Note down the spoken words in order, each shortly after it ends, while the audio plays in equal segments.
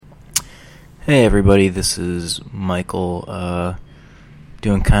Hey everybody, this is Michael,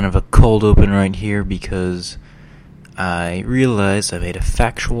 doing kind of a cold open right here because I realized I made a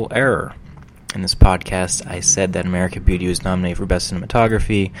factual error. In this podcast, I said that American Beauty was nominated for Best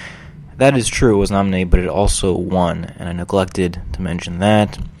Cinematography. That is true, it was nominated, but it also won, and I neglected to mention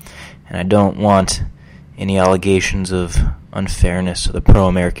that. And I don't want any allegations of unfairness of the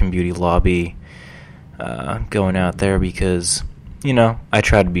pro-American Beauty lobby going out there because, you know, I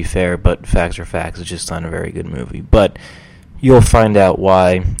try to be fair, but facts are facts. It's just not a very good movie. But you'll find out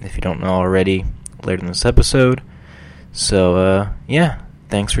why, if you don't know already, later in this episode. So, yeah,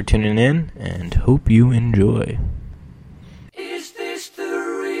 thanks for tuning in, and hope you enjoy. Is this the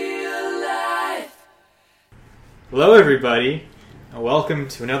real life? Hello, everybody, and welcome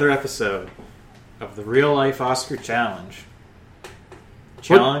to another episode of the Real Life Oscar Challenge.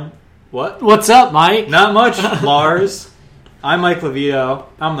 What? What's up, Mike? Not much, Lars. I'm Mike Levito.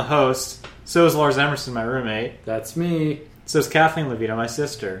 I'm the host. So is Lars Emerson, my roommate. That's me. So is Kathleen Levito, my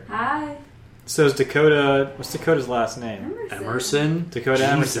sister. Hi. So is Dakota. What's Dakota's last name? Emerson. Dakota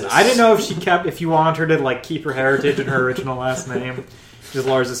Emerson. I didn't know if you wanted her to keep her heritage and her original last name. Just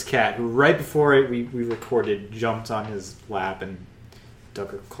Lars's cat, who right before we recorded jumped on his lap and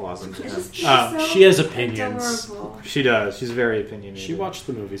dug her claws into him. She has opinions. Adorable. She does. She's very opinionated. She watched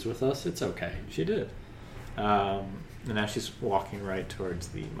the movies with us. It's okay. She did. And now she's walking right towards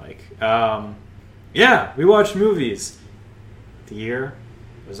the mic. Yeah, we watched movies. The year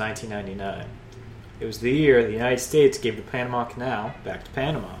was 1999. It was the year the United States gave the Panama Canal back to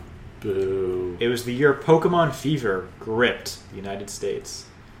Panama. Boo. It was the year Pokemon fever gripped the United States.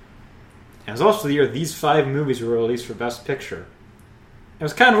 And it was also the year these 5 movies were released for Best Picture. It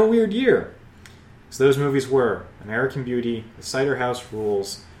was kind of a weird year. So those movies were American Beauty, The Cider House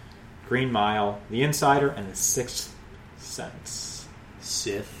Rules, Green Mile, The Insider, and The Sixth Sense.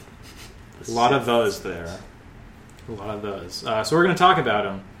 Sith. A lot of those there. A lot of those. So we're going to talk about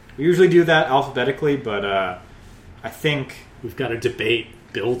them. We usually do that alphabetically, but I think We've got a debate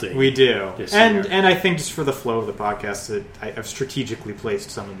building. we do. This And year. I think just for the flow of the podcast, that I've strategically placed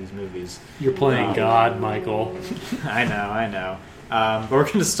some of these movies. You're playing God, Michael. I know. But we're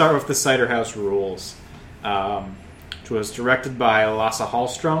going to start with The Cider House Rules, which was directed by Lasse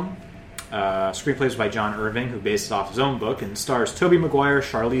Hallström. Screenplay was by John Irving, who based it off his own book, and stars Tobey Maguire,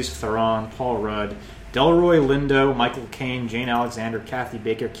 Charlize Theron, Paul Rudd, Delroy Lindo, Michael Caine, Jane Alexander, Kathy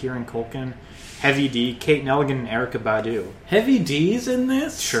Baker, Kieran Culkin, Heavy D, Kate Nelligan, and Erykah Badu. Heavy D's in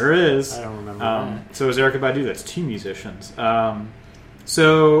this? Sure is. I don't remember that. So is Erykah Badu. That's 2 musicians.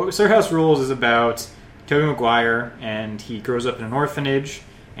 So Cider House Rules is about Tobey Maguire, and he grows up in an orphanage,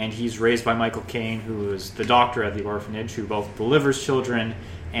 and he's raised by Michael Caine, who is the doctor at the orphanage, who both delivers children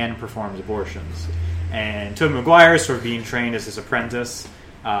and performs abortions. And Tobey Maguire is sort of being trained as his apprentice.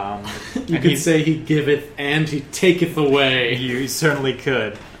 You could say he giveth and he taketh away. You certainly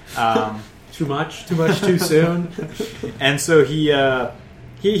could. Too much? Too much too soon? And so he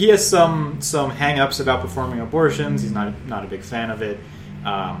has some hang-ups about performing abortions. He's not a big fan of it.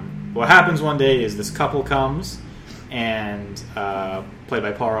 What happens one day is this couple comes, and played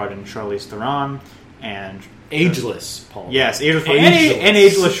by Paul Rudd and Charlize Theron, and Ageless, Paul. yes, ageless. Ageless. And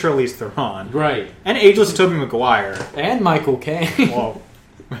ageless Charlize Theron, Right. and ageless Tobey Maguire. And Michael Caine. Well,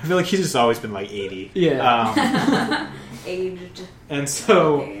 I feel like he's just always been like 80. Yeah. Aged. And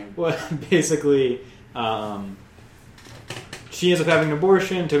so, Okay. basically, she ends up having an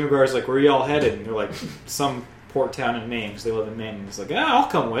abortion. Tobey Maguire's like, "Where are y'all headed?" And they're like, "Some port town in Maine," because they live in Maine. And he's like, "Yeah, I'll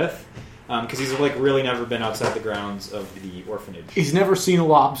come with," because he's like really never been outside the grounds of the orphanage. He's never seen a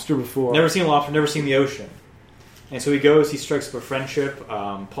lobster before. Never seen a lobster, never seen the ocean. And so he goes, he strikes up a friendship.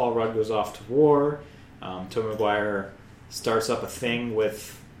 Paul Rudd goes off to war. Tobey Maguire starts up a thing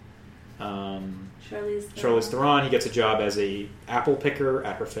with Charlize Theron. He gets a job as a apple picker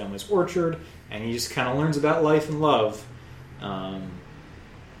at her family's orchard, and he just kind of learns about life and love. And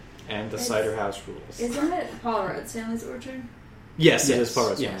the Cider House Rules. Isn't it Paul Rudd's family's orchard? Yes, it Yes. is Paul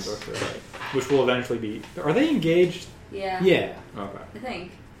Rudd's Yes. family's orchard, right? Which will eventually be... Are they engaged? Yeah. Yeah. Okay. I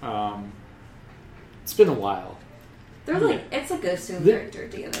think. It's been a while. They're like, it's like a assumed They're- they're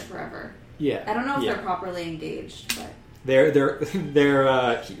together forever. Yeah. I don't know if Yeah. they're properly engaged, but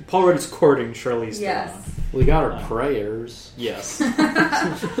Paul Rudd is courting Charlize yes. Theron. We got our prayers. Yes. So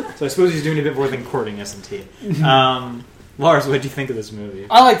I suppose he's doing a bit more than courting, isn't he? Lars, what did you think of this movie?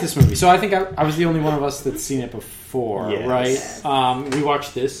 I like this movie. So I think I was the only one of us that's seen it before, Yes. right? We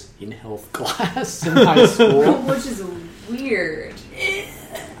watched this in health class in high school. Which is weird.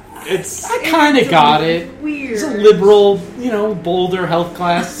 I kind of got it. Weird. It's a liberal, Boulder health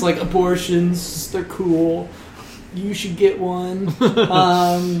class. It's like abortions, they're cool. You should get one.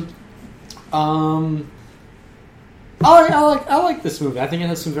 I like this movie. I think it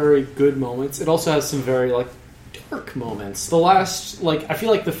has some very good moments. It also has some very dark moments. The last I feel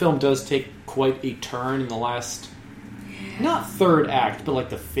like the film does take quite a turn in the last, not third act, but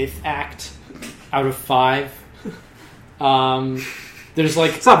the fifth act out of 5. There's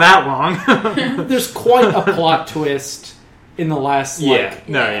It's not that long. there's quite a plot twist in the last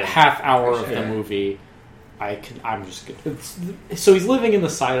half hour of the Yeah. movie. I'm just gonna. So he's living in the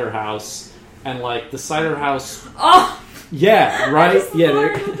cider house, and the cider house. Oh, Yeah, I right. just Yeah.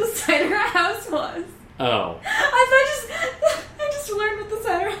 learned what the cider house was. Oh. I just learned what the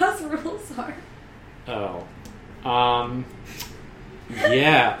cider house rules are. Oh.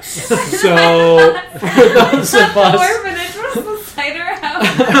 Yeah. So for those of us. Orphanage was the cider house.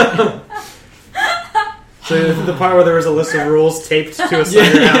 So the part where there was a list of rules taped to a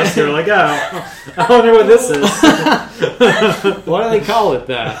cider house, you were like, oh, I wonder what this is. Why do they call it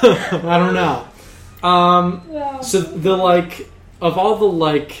that? I don't know. So the of all the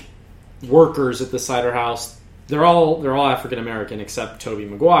workers at the cider house, they're all African American except Tobey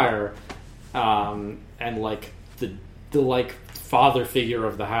Maguire, and the father figure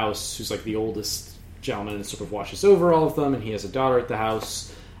of the house, who's the oldest gentleman and sort of watches over all of them, and he has a daughter at the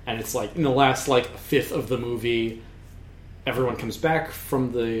house, and it's in the last fifth of the movie, everyone comes back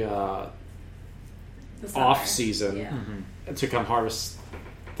from the off season to come harvest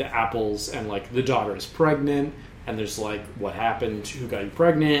the apples, and the daughter is pregnant, and there's what happened, who got you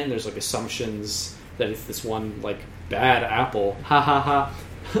pregnant, and there's assumptions that it's this one bad apple, ha ha ha.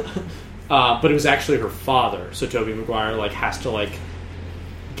 But it was actually her father, so Tobey Maguire has to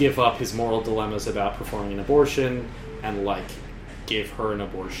give up his moral dilemmas about performing an abortion and give her an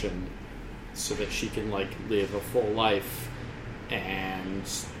abortion so that she can live a full life. And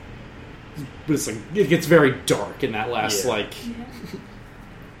but it gets very dark in that last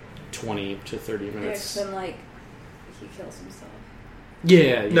 20 to 30 minutes. Yeah, then he kills himself.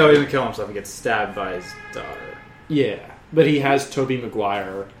 Yeah. No, he doesn't kill himself. He gets stabbed by his daughter. Yeah, but he has Tobey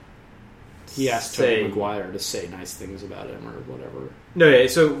Maguire. He asked Tobey Say- Maguire to say nice things about him or whatever. No, yeah,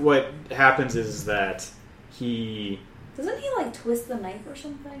 so what happens is that he... Doesn't he twist the knife or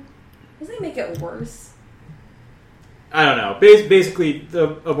something? Doesn't he make it worse? I don't know. Basically, the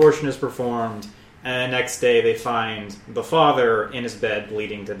abortion is performed, and the next day they find the father in his bed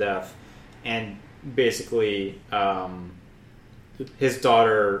bleeding to death, and basically his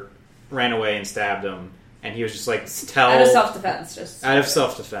daughter ran away and stabbed him, and he was just tell... Out of self-defense, just. Out of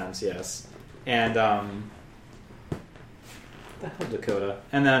self-defense, yes. And, the hell, Dakota?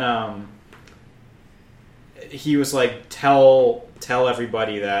 And then, he was tell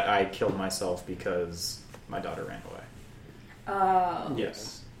everybody that I killed myself because my daughter ran away. Oh.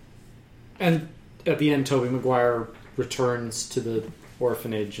 Yes. And at the end, Tobey Maguire returns to the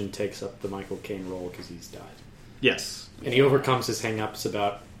orphanage and takes up the Michael Caine role because he's died. Yes. And he overcomes his hang-ups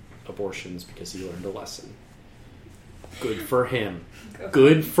about abortions because he learned a lesson. Good for him.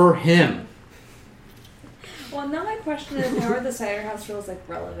 Good for him. Well, now my question is, how are the cider house rules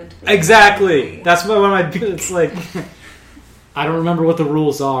relevant? To Exactly. That's what one of my... It's I don't remember what the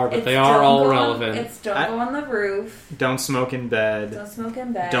rules are, but they are all relevant. It's don't go on the roof. Don't smoke in bed. Don't smoke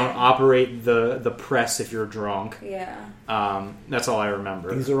in bed. Don't operate the press if you're drunk. Yeah. That's all I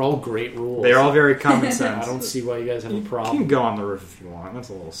remember. These are all great rules. They're all very common sense. I don't see why you guys have a You can problem. go on the roof if you want. That's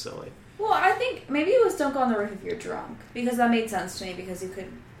a little silly. Well, I think maybe it was don't go on the roof if you're drunk, because that made sense to me because you could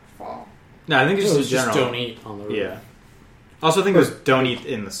fall. No, I think it's It just was in general. just don't eat on the roof. Yeah. Also, I think it was don't eat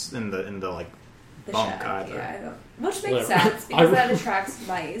in the The bunk shack, either. yeah, which makes Whatever. sense because that attracts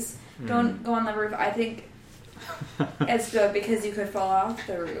mice. Don't go on the roof. I think it's good because you could fall off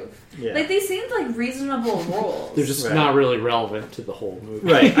the roof. Yeah. These seemed like reasonable rules. They're just Right. not really relevant to the whole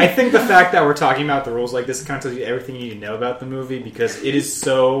movie. Right. I think the fact that we're talking about the rules like this kind of tells you everything you need to know about the movie because it is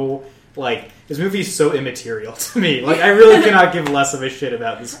so this movie is so immaterial to me. I really cannot give less of a shit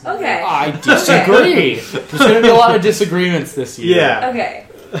about this movie. Okay. I disagree. There's going to be a lot of disagreements this year. Yeah. Okay.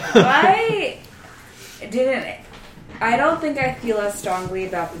 I don't think I feel as strongly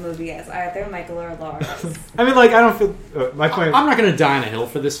about the movie as either Michael or Lars. I mean, I don't feel... my point... I'm not going to die on a hill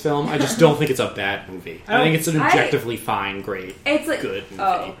for this film. I just don't think it's a bad movie. I think it's an objectively fine, great, It's good movie.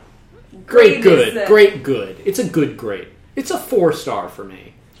 Oh. Great, good. is the- Great, good. It's a good, great. It's a 4-star for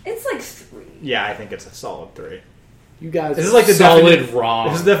me. It's 3. Yeah, I think it's a solid 3. You guys This is are the solid wrong.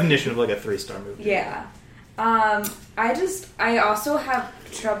 This is the definition of a 3-star movie. Yeah. I also have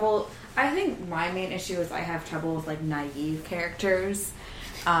trouble... I think my main issue is I have trouble with naive characters,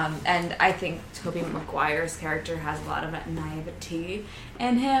 and I think Tobey Maguire's character has a lot of that naivety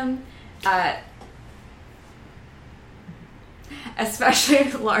in him.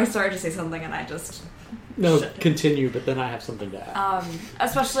 especially Lars started to say something, and I just No, continue, but then I have something to add.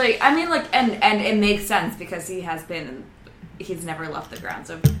 especially, I mean, like, and it makes sense because he's never left the grounds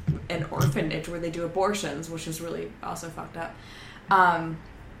of an orphanage where they do abortions, which is really also fucked up.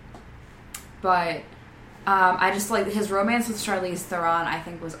 But I just like his romance with Charlize Theron. I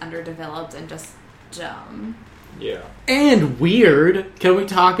think was underdeveloped and just dumb. Yeah. And weird. Can we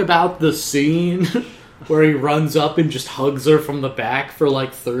talk about the scene where he runs up and just hugs her from the back for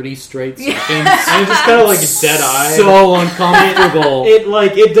like 30 straight seconds? And just kind of like dead-eyed. So uncomfortable.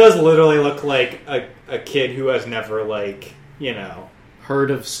 It does literally look like a kid who has never, like, you know...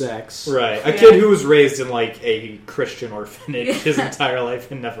 Heard of sex. Right. A kid who was raised in, like, a Christian orphanage his entire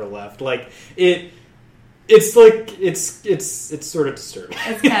life and never left. Like, it's like, it's sort of disturbing.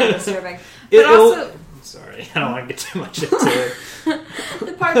 It's kind of disturbing. But also... Sorry, I don't want to get too much into it.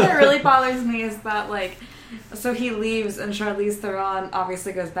 The part that really bothers me is that, like, so he leaves and Charlize Theron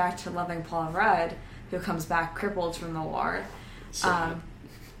obviously goes back to loving Paul Rudd, who comes back crippled from the war.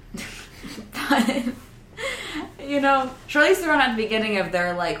 But, you know, Charlize Theron at the beginning of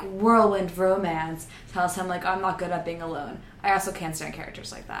their, like, whirlwind romance tells him, like, I'm not good at being alone. I also can't stand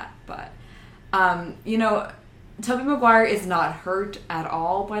characters like that. But, you know, Tobey Maguire is not hurt at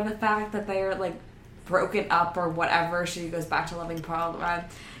all by the fact that they are, like, broken up or whatever. She goes back to loving Paul Rudd.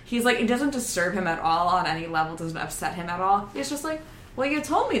 He's like, it doesn't disturb him at all on any level, doesn't upset him at all. He's just like, well, you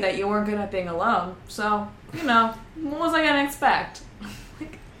told me that you weren't good at being alone, so, you know, what was I gonna expect?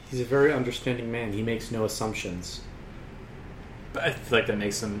 He's a very understanding man. He makes no assumptions. But I feel like that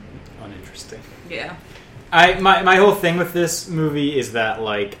makes him uninteresting. Yeah. My whole thing with this movie is that,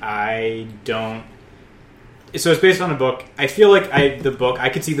 like, I don't... So it's based on a book. I feel like I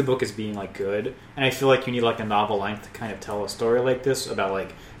could see the book as being, like, good, and I feel like you need, like, a novel length to kind of tell a story like this about,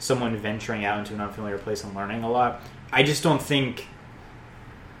 like, someone venturing out into an unfamiliar place and learning a lot. I just don't think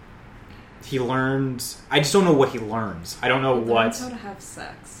he learns... I just don't know what he learns. I don't know what... He learns how to have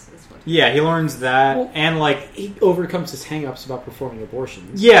sex. Is what Yeah, he learns that, Well, and, like... He overcomes his hang-ups about performing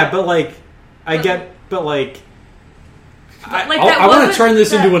abortions. Yeah, but, like... I want to turn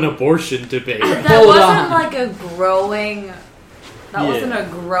this into an abortion debate. That Hold wasn't on. like a growing... That Yeah. wasn't a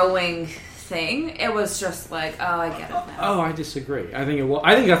growing thing. It was just like, oh, I get it now. Oh, I disagree. I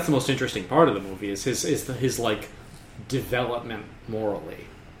think that's the most interesting part of the movie is his like development morally.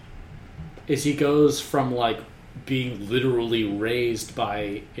 Is he goes from like being literally raised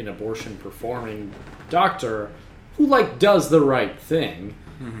by an abortion performing doctor who like does the right thing,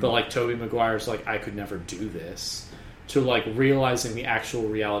 but like Tobey Maguire's like, I could never do this, to like realizing the actual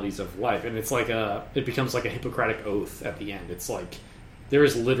realities of life. And it's like it becomes like a Hippocratic oath at the end. It's like there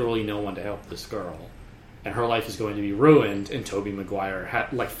is literally no one to help this girl, and her life is going to be ruined. And Tobey Maguire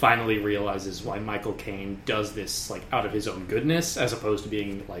finally realizes why Michael Caine does this like out of his own goodness, as opposed to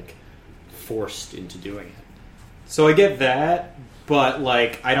being like forced into doing it. So I get that, but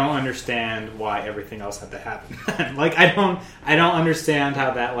like I don't understand why everything else had to happen. Like I don't understand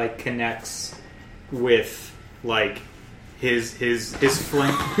how that like connects with like his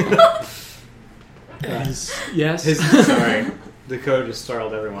fling. Yes. Sorry, the code just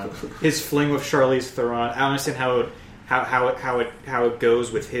startled everyone. His fling with Charlize Theron. I don't understand how it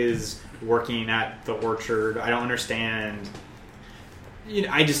goes with his working at the orchard. I don't understand. You know,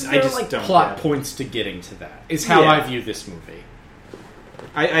 I just don't plot get it. points to getting to that is how Yeah. I view this movie.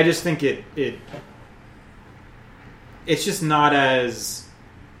 I just think it's just not as...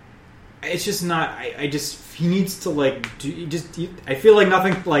 It's just not... he needs to, like, I feel like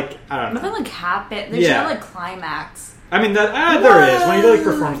nothing, like, I don't know. Nothing like happened. There's Yeah. no like climax. I mean, there is, when he, like,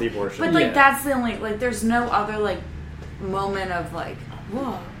 performs the abortion. But like yeah. that's the only like. There's no other like moment of like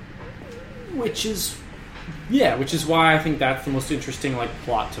whoa. Which is why I think that's the most interesting like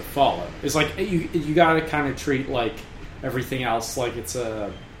plot to follow. It's like you got to kind of treat like everything else like it's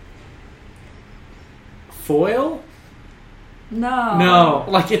a foil. No,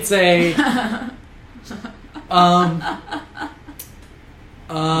 like it's a Red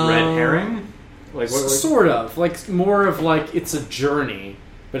herring? Like, what, sort of like more of like it's a journey,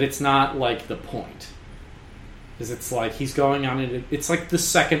 but it's not like the point. Because it's like he's going on it. It's like the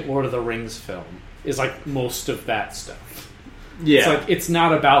second Lord of the Rings film is like most of that stuff. Yeah. It's like it's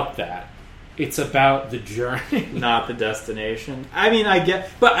not about that. It's about the journey, not the destination. I mean, I get,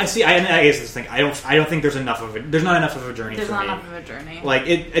 but I guess this thing. I don't think there's enough of it. There's not enough of a journey There's for not me. enough of a journey. Like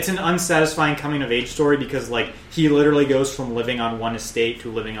it's an unsatisfying coming of age story because like he literally goes from living on one estate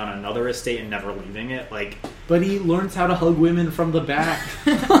to living on another estate and never leaving it. Like, but he learns how to hug women from the back.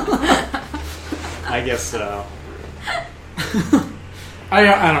 I guess so. I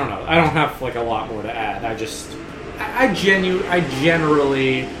don't know. I don't have like a lot more to add. I just I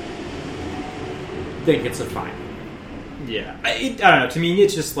generally think it's a fine. Yeah, I don't know. To me,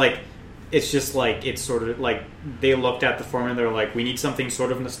 it's sort of like they looked at the formula. They're like, we need something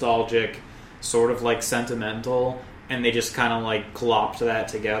sort of nostalgic, sort of like sentimental, and they just kind of like clopped that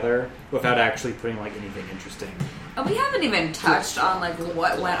together without actually putting like anything interesting. And we haven't even touched on like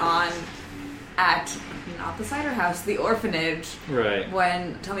what went on at not the cider house, the orphanage, Right.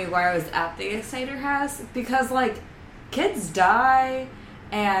 when Tobey Maguire was at the cider house, because like kids die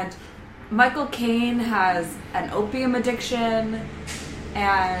and Michael Caine has an opium addiction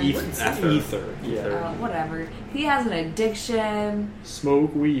and Ether. Yeah. whatever. He has an addiction.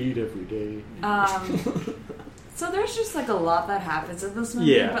 Smoke weed every day. So there's just like a lot that happens in this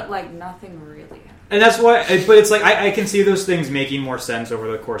movie, Yeah. but like nothing really happens. And that's why, but it's like I can see those things making more sense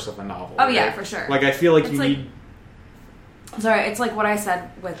over the course of a novel. Oh yeah, right? for sure. Like I feel like It's you like- need. Sorry, it's like what I said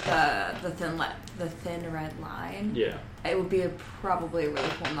with the thin red line. Yeah. It would be probably a really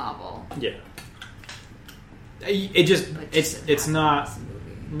cool novel. Yeah. It just But it's just not this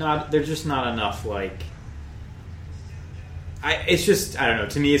movie. there's just not enough like. It's just I don't know.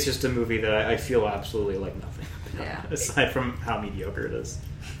 To me, it's just a movie that I feel absolutely like nothing about, Yeah. aside from how mediocre it is.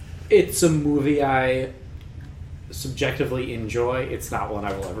 It's a movie I subjectively enjoy. It's not one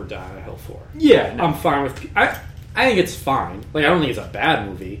I will ever die on a hill for. Yeah, no. I'm fine with. I think it's fine. Like I don't think it's a bad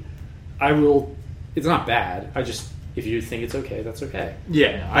movie. I will. It's not bad. I just if you think it's okay, that's okay.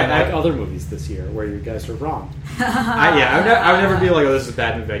 Yeah, no, I like other movies this year where you guys are wrong. I would never be like, oh, this is a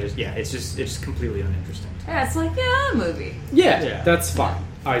bad movie. It's just completely uninteresting. Yeah, it's like a movie. Yeah, that's fine.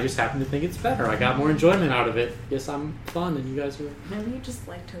 I just happen to think it's better. I got more enjoyment out of it. Yes, I'm fun, and you guys are. Maybe you just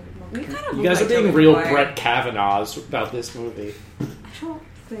like Tobey Maguire. We kind of You guys are like being Tobey real Maguire. Brett Kavanaugh's about this movie, I don't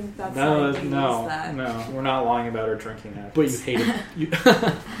think that's No, how you use no, that. no. We're not lying about our drinking habits. but you hate it. You...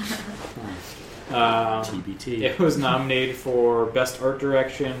 TBT. It was nominated for Best Art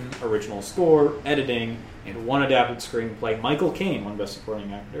Direction, Original Score, Editing, and one adapted screenplay. Michael Caine won Best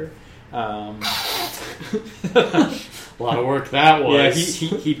Supporting Actor. A lot of work that was.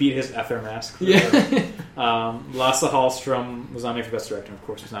 Yeah, he beat his Ether mask. Yeah. Lasse Hallström was nominated for Best Director, and of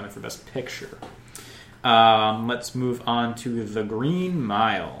course was nominated for Best Picture. Let's move on to The Green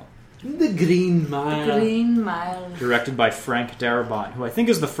Mile. The Green Mile. Green Mile. Directed by Frank Darabont, who I think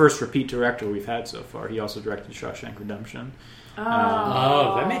is the first repeat director we've had so far. He also directed Shawshank Redemption.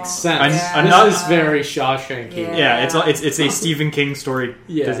 Oh, that makes sense. Another- This is very Shawshank. Yeah. Yeah, it's a Stephen King story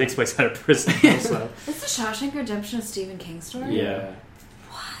Yeah. that takes place out of prison. Also. Is the Shawshank Redemption a Stephen King story? Yeah.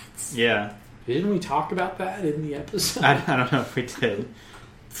 What? Yeah, Didn't we talk about that in the episode? I don't know if we did.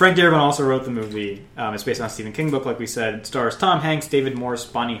 Frank Darabont also wrote the movie. It's based on a Stephen King book, like we said. It stars Tom Hanks, David Morse,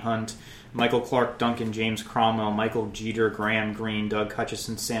 Bonnie Hunt, Michael Clarke Duncan, James Cromwell, Michael Jeter, Graham Greene, Doug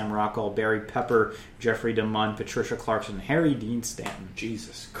Hutchison, Sam Rockwell, Barry Pepper, Jeffrey DeMunn, Patricia Clarkson, Harry Dean Stanton.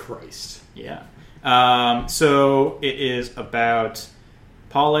 Jesus Christ. Yeah. So it is about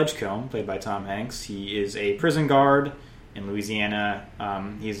Paul Edgecombe, played by Tom Hanks. He is a prison guard in Louisiana.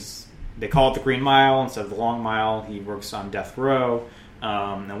 They call it the Green Mile instead of the Long Mile. He works on death row.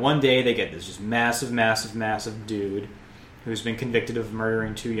 And one day they get this just massive dude who's been convicted of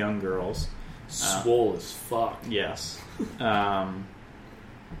murdering 2 young girls. Swole as fuck. Yes. And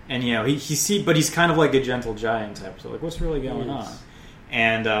but he's kind of like a gentle giant type. So like, what's really going on?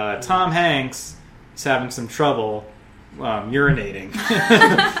 And Tom Hanks is having some trouble urinating.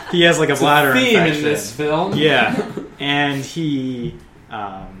 He has like a bladder theme infection in this film. Yeah, and he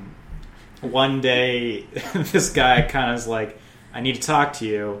one day this guy kind of is like, I need to talk to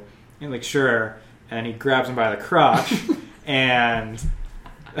you. And like, sure. And he grabs him by the crotch, and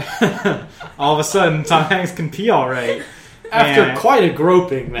all of a sudden, Tom Hanks can pee all right. After quite a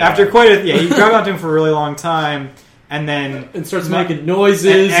groping, man. He grabbed onto him for a really long time, and then and starts making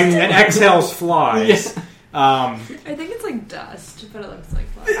noises and exhales flies. Yeah. I think it's like dust, but it looks like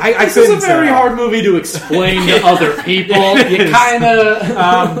fun. This is a very hard movie to explain to other people. You kind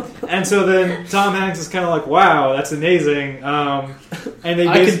of... and so then Tom Hanks is kind of like, wow, that's amazing. And they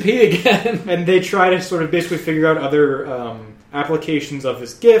I can pee again. And they try to sort of basically figure out other applications of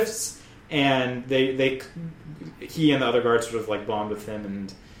his gifts, and he and the other guards sort of like bond with him,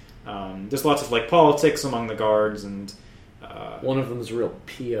 and there's lots of like politics among the guards, and one of them is a real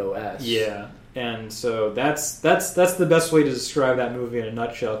POS. Yeah. And so that's the best way to describe that movie in a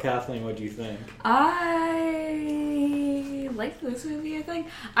nutshell. Kathleen, what do you think? I liked this movie, I think.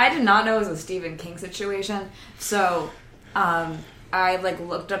 I did not know it was a Stephen King situation, so I like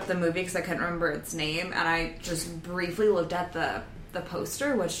looked up the movie because I couldn't remember its name, and I just briefly looked at the the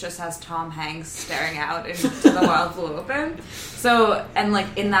poster, which just has Tom Hanks staring out into the wild blue open. So, and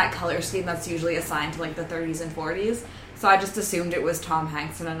like in that color scheme, that's usually assigned to like the 30s and 40s. So I just assumed it was Tom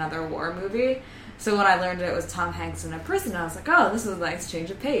Hanks in another war movie. So when I learned it was Tom Hanks in a prison, I was like, oh, this is a nice change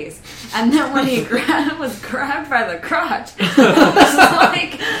of pace. And then when he was grabbed by the crotch, I was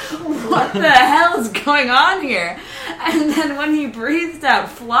like, what the hell is going on here? And then when he breathed out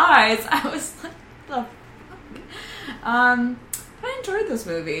flies, I was like, the fuck? I enjoyed this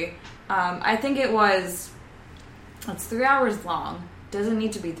movie. I think it's 3 hours long. Doesn't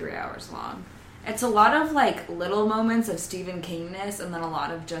need to be 3 hours long. It's a lot of, like, little moments of Stephen Kingness and then a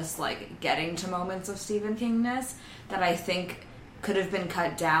lot of just, like, getting to moments of Stephen Kingness that I think could have been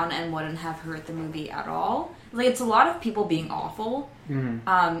cut down and wouldn't have hurt the movie at all. Like, it's a lot of people being awful. Mm-hmm.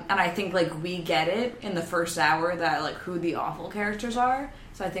 And I think, like, we get it in the first hour that, like, who the awful characters are.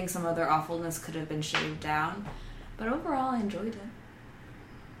 So I think some of their awfulness could have been shaved down. But overall, I enjoyed it.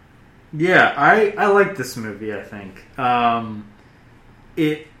 Yeah, I like this movie, I think.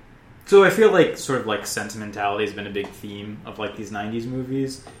 So I feel like sort of like sentimentality has been a big theme of like these 90s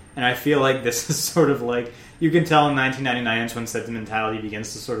movies. And I feel like this is sort of like, you can tell in 1999 is when sentimentality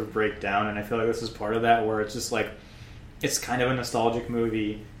begins to sort of break down. And I feel like this is part of that, where it's just like, it's kind of a nostalgic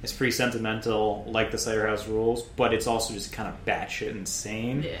movie. It's pretty sentimental, like the Cider House Rules, but it's also just kind of batshit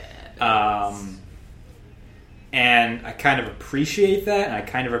insane. Yeah. And I kind of appreciate that, and I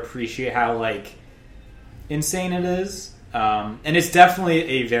kind of appreciate how like insane it is. And it's definitely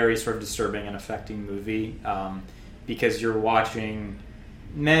a very sort of disturbing and affecting movie, because you're watching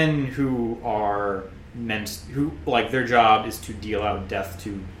men who like their job is to deal out death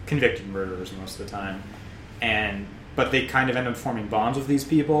to convicted murderers most of the time, but they kind of end up forming bonds with these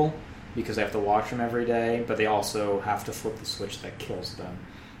people because they have to watch them every day, but they also have to flip the switch that kills them.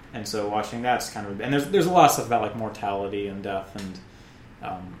 And so watching that's kind of, and there's a lot of stuff about like mortality and death and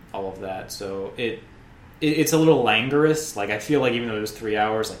all of that. So it's a little languorous. Like I feel like even though it was 3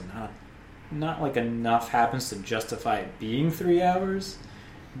 hours, like not like enough happens to justify it being 3 hours.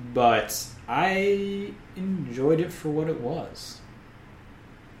 But I enjoyed it for what it was.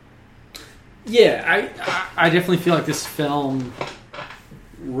 Yeah, I definitely feel like this film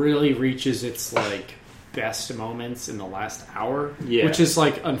really reaches its like best moments in the last hour, which is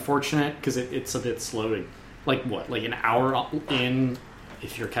like unfortunate because it's a bit slow to like an hour in.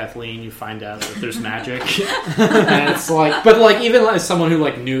 If you're Kathleen, you find out that there's magic, and it's like, but like even as someone who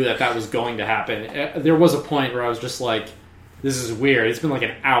like knew that was going to happen, there was a point where I was just like, this is weird. It's been like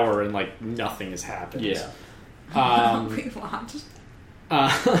an hour and like nothing has happened. Yeah. We watched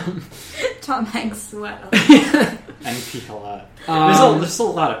Tom Hanks sweat and pee a lot. There's a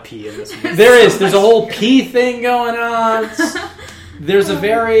lot of pee in this movie. There's a whole pee thing going on.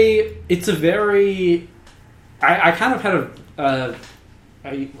 I kind of had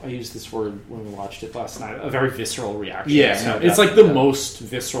I used this word when we watched it last night, a very visceral reaction. Yeah, so it's like the most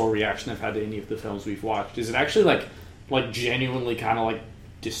visceral reaction I've had to any of the films we've watched. Is it actually like genuinely kind of like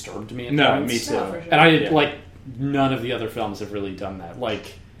disturbed me at points? Me too. No, for sure. And I like none of the other films have really done that.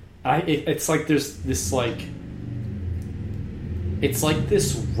 Like it's like there's this like it's like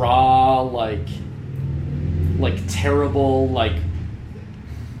this raw like terrible like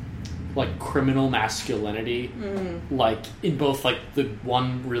criminal masculinity, like in both like the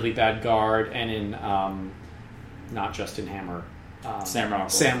one really bad guard and in not Justin Hammer,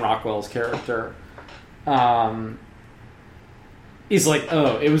 Sam Rockwell's character. Is like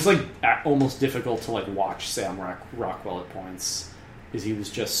it was like almost difficult to like watch Sam Rockwell at points because he was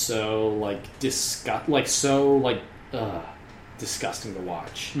just so like disgusting to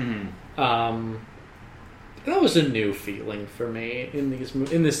watch. That was a new feeling for me in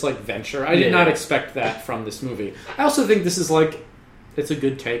this like venture. I did not expect that from this movie. I also think this is like it's a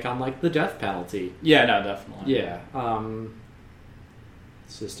good take on like the death penalty. Yeah, no, definitely. Yeah.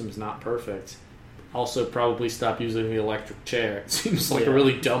 System's not perfect. Also, probably stop using the electric chair. It seems like a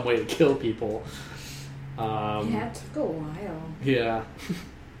really dumb way to kill people. Yeah, it took a while. Yeah.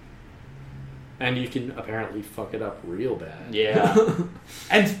 And you can apparently fuck it up real bad. Yeah.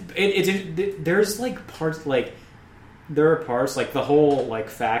 And there's like parts, like, there are parts, like the whole like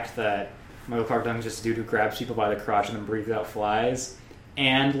fact that Michael Clark Duncan's just a dude who grabs people by the crotch and then breathes out flies.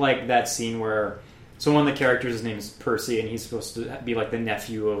 And like that scene where, so one of the characters, his name is Percy, and he's supposed to be like the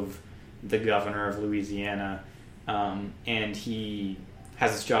nephew of the governor of Louisiana. And he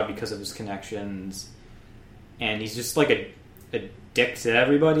has this job because of his connections. And he's just like a dick to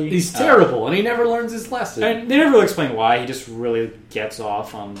everybody. He's terrible, and he never learns his lesson. And they never really explain why. He just really gets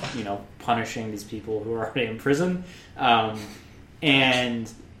off on, punishing these people who are already in prison.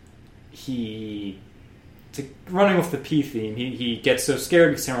 And he running with the pee theme, he gets so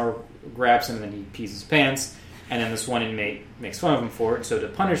scared because Tamara grabs him and then he pees his pants, and then this one inmate makes fun of him for it. So to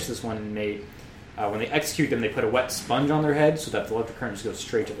punish this one inmate, when they execute them, they put a wet sponge on their head so that the electric current just goes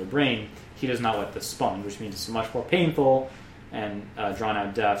straight to their brain. He does not wet the sponge, which means it's much more painful and drawn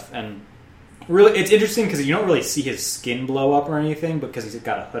out death. And really, it's interesting because you don't really see his skin blow up or anything because he's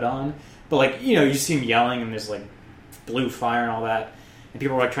got a hood on. But like, you know, you see him yelling and there's like blue fire and all that, and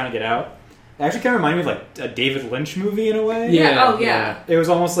people are like trying to get out. It actually kind of reminded me of like a David Lynch movie in a way. Yeah. Oh yeah. It was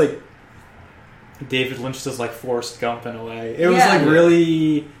almost like David Lynch does like Forrest Gump in a way. It was like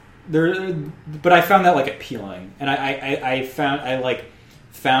really there, but I found that like appealing, and I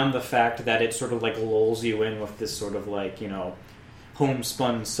found the fact that it sort of like lulls you in with this sort of like, you know,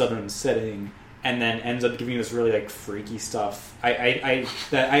 homespun southern setting, and then ends up giving you this really like freaky stuff. I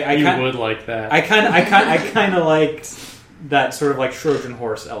would like that. I kind of liked that sort of like Trojan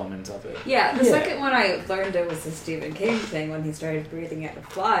horse element of it. Yeah, the second one I learned it was the Stephen King thing when he started breathing out of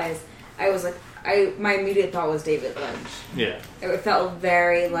flies. I was like, my immediate thought was David Lynch. Yeah, it felt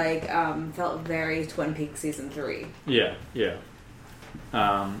very like very Twin Peaks season 3. Yeah.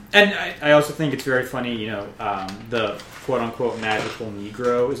 And I also think it's very funny, you know, the quote-unquote magical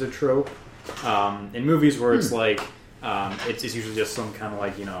Negro is a trope in movies where it's like, it's usually just some kind of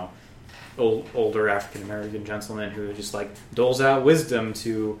like, you know, older African-American gentleman who just like doles out wisdom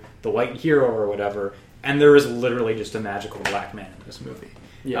to the white hero or whatever, and there is literally just a magical black man in this movie.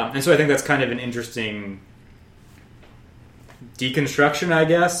 Yeah. And so I think that's kind of an interesting deconstruction, I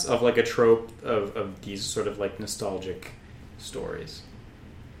guess, of like a trope of these sort of like nostalgic stories.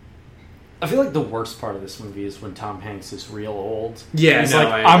 I feel like the worst part of this movie is when Tom Hanks is real old. Yeah, he's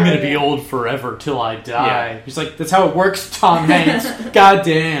I'm going to be old forever till I die. Yeah. He's like, that's how it works, Tom Hanks. God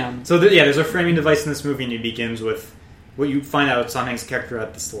damn. So there's a framing device in this movie, and it begins with what you find out Tom Hanks' character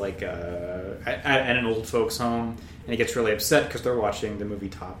at this like at an old folks' home, and he gets really upset because they're watching the movie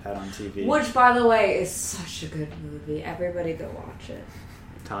Top Hat on TV. Which, by the way, is such a good movie. Everybody go watch it.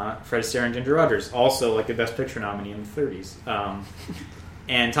 Fred Astaire and Ginger Rogers, also like a Best Picture nominee in the 30s.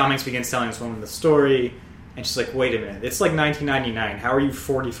 And Tom Hanks begins telling this woman the story, and she's like, wait a minute, it's like 1999. How are you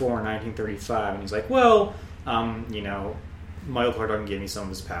 44 in 1935? And he's like, well, you know, Michael Clark Duncan gave me some of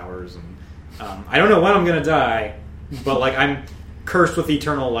his powers, and I don't know when I'm going to die, but like I'm cursed with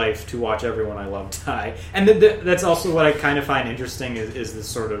eternal life to watch everyone I love die. And that's also what I kind of find interesting is this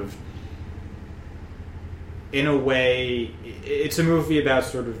sort of, in a way, it's a movie about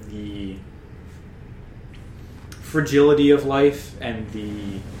sort of the fragility of life and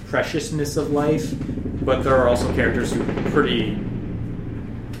the preciousness of life, but there are also characters who pretty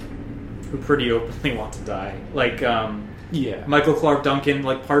openly want to die. Like, Michael Clark Duncan,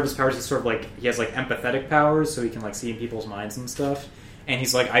 like, part of his powers is sort of like, he has like empathetic powers, so he can like see in people's minds and stuff. And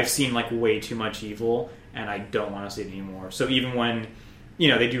he's like, I've seen like way too much evil, and I don't want to see it anymore. So even when, you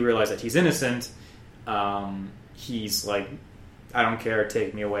know, they do realize that he's innocent, he's like, I don't care,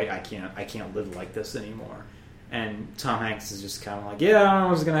 take me away. I can't live like this anymore. And Tom Hanks is just kind of like, yeah, I don't know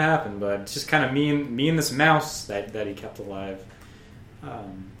what's going to happen, but it's just kind of me and this mouse that he kept alive are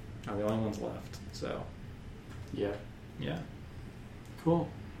the only ones left. So, yeah. Cool.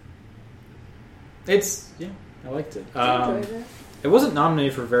 I liked it. It wasn't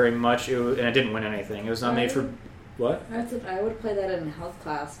nominated for very much, and it didn't win anything. It was nominated for what? I would play that in health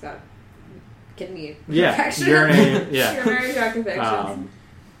class about kidney infection. Urinary tract infections.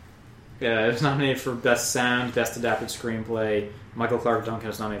 Yeah, it was nominated for Best Sound, Best Adapted Screenplay. Michael Clark Duncan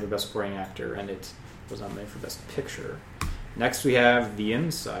was nominated for Best Supporting Actor, and it was nominated for Best Picture. Next we have The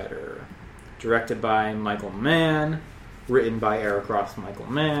Insider, directed by Michael Mann, written by Eric Roth Michael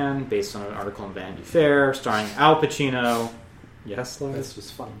Mann, based on an article in Vanity Fair, starring Al Pacino. Yes, Lars? This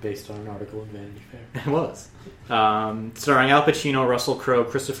was fun, based on an article in Vanity Fair. It was. Starring Al Pacino, Russell Crowe,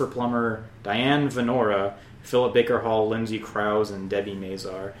 Christopher Plummer, Diane Venora, Philip Baker Hall, Lindsay Krause, and Debbie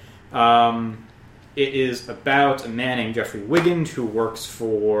Mazar. It is about a man named Jeffrey Wiggins who works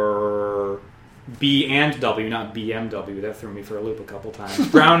for B&W, not BMW. That threw me for a loop a couple times.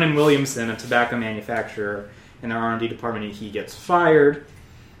 Brown and Williamson, a tobacco manufacturer, in their R&D department, and he gets fired.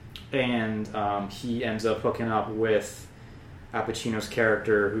 And he ends up hooking up with Al Pacino's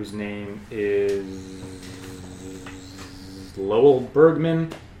character, whose name is Lowell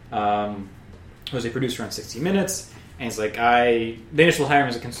Bergman, who's a producer on 60 Minutes. And he's like, the initial hire him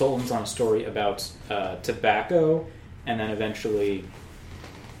as a consultant on a story about tobacco, and then eventually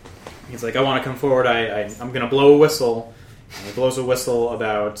he's like, I want to come forward, I'm going to blow a whistle. And he blows a whistle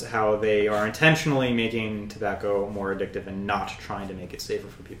about how they are intentionally making tobacco more addictive and not trying to make it safer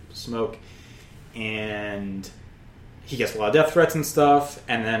for people to smoke. And he gets a lot of death threats and stuff,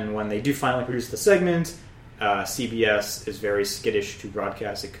 and then when they do finally produce the segment, CBS is very skittish to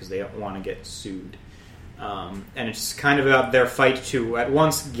broadcast it because they don't want to get sued. And it's kind of about their fight to at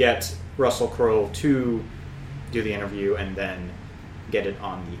once get Russell Crowe to do the interview and then get it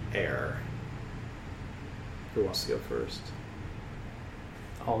on the air. Who wants to go first?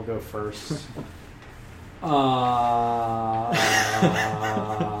 I'll go first.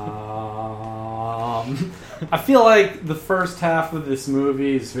 I feel like the first half of this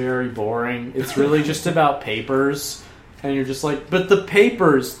movie is very boring. It's really just about papers. And you're just like, but the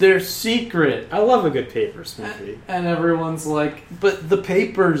papers, they're secret. I love a good papers movie. And everyone's like, but the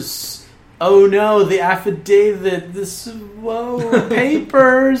papers, oh no, the affidavit,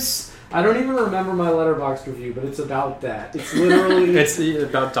 papers. I don't even remember my Letterboxd review, but it's about that. It's literally... It's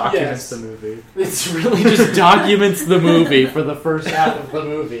about documents the movie. It's really just documents the movie for the first half of the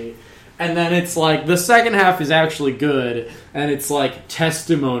movie. And then it's like, the second half is actually good, and it's like,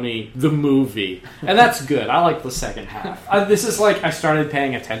 testimony, the movie. And that's good. I like the second half. This is like, I started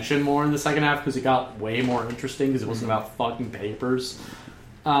paying attention more in the second half because it got way more interesting because it wasn't about fucking papers.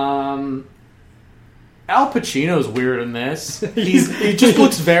 Al Pacino's weird in this. He just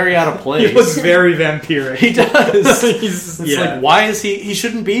looks very out of place. He looks very vampiric. He does. It's like, why is he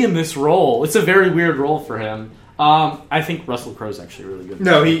shouldn't be in this role. It's a very weird role for him. I think Russell Crowe's actually really good.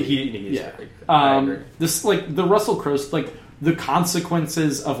 No, he's yeah. very good. I agree. This like the Russell Crowe's like the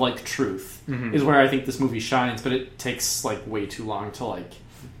consequences of like truth is where I think this movie shines, but it takes like way too long to like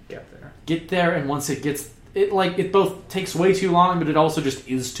get there, and once it gets it both takes way too long, but it also just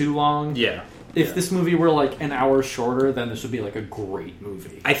is too long. Yeah. If this movie were like an hour shorter, then this would be like a great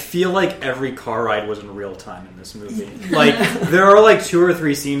movie. I feel like every car ride was in real time in this movie. Like, there are like 2 or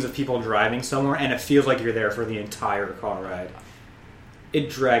 3 scenes of people driving somewhere, and it feels like you're there for the entire car ride. It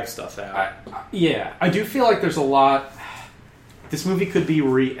drags stuff out. I do feel like there's a lot... This movie could be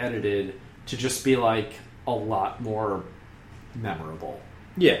re-edited to just be like a lot more memorable.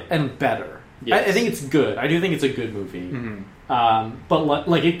 Yeah. And better. Yes. I think it's good. I do think it's a good movie. Mm-hmm. But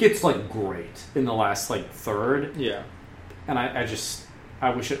like it gets like great in the last like third. Yeah. And I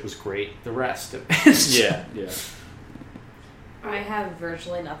wish it was great the rest of it. Yeah. I have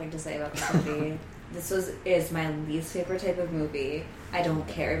virtually nothing to say about this movie. Is my least favorite type of movie. I don't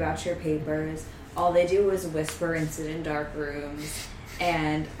care about your papers. All they do is whisper and sit in dark rooms,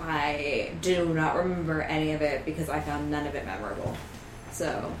 and I do not remember any of it because I found none of it memorable.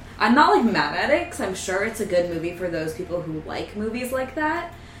 So, I'm not like mad at it, because I'm sure it's a good movie for those people who like movies like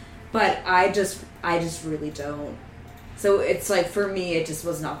that, but I just really don't. So it's like, for me, it just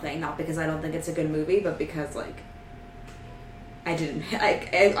was nothing. Not because I don't think it's a good movie, but because like,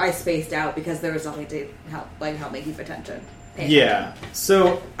 I spaced out because there was nothing to help me keep attention. Yeah.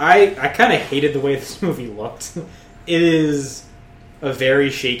 So, I kind of hated the way this movie looked. It is a very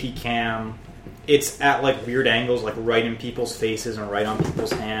shaky cam. It's at like weird angles, like right in people's faces and right on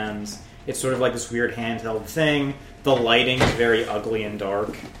people's hands. It's sort of like this weird handheld thing. The lighting is very ugly and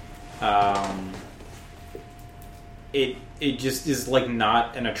dark. It just is like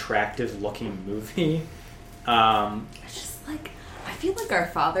not an attractive looking movie. It's just like, I feel like our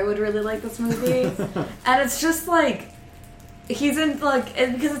father would really like this movie, and it's just like he's in like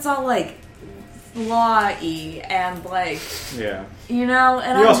because it's all like law-y and like you know.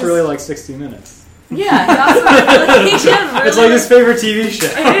 And you also really like 60 Minutes. Yeah, he also really it's like his favorite TV show.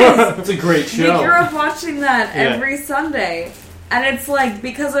 It is. It's a great show. We grew up watching that every Sunday. And it's like,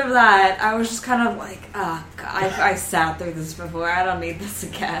 because of that, I was just kind of like, God, I sat through this before. I don't need this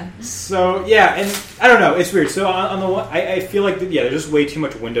again. So, yeah, and I don't know. It's weird. So, on the one, I feel like, there's just way too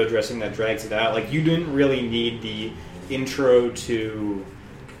much window dressing that drags it out. Like, you didn't really need the intro to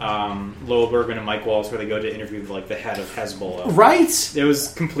Lowell Bergman and Mike Wallace where they go to interview, like, the head of Hezbollah. Right? It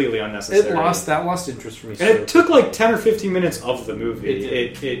was completely unnecessary. That lost interest for me. And it took, like, 10 or 15 minutes of the movie.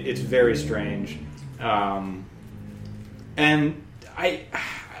 It's very strange. And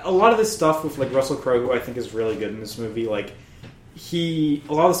a lot of this stuff with like Russell Crowe, who I think is really good in this movie, like a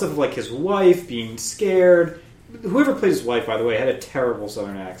lot of the stuff with like his wife being scared. Whoever plays his wife, by the way, had a terrible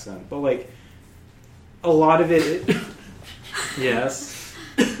Southern accent, but like a lot of it yes.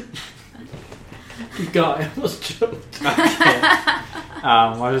 God, I almost choked. Okay.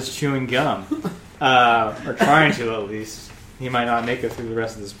 I was chewing gum, or trying to at least. He might not make it through the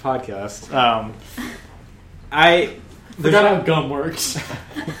rest of this podcast. I forgot how gum works.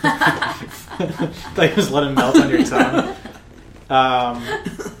 Like just let it melt on your tongue.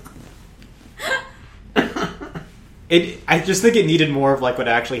 I just think it needed more of like what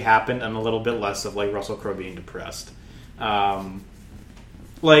actually happened and a little bit less of like Russell Crowe being depressed.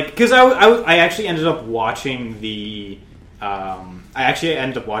 Like, because I actually ended up watching the I actually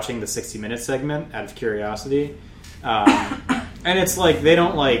ended up watching the 60-minute segment out of curiosity, and it's like they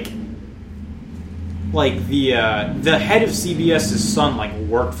don't like the head of CBS's son like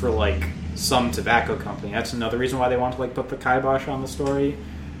worked for like some tobacco company. That's another reason why they want to like put the kibosh on the story.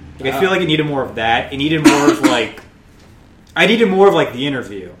 Like, I feel like it needed more of that. It needed more of like. I needed more of like the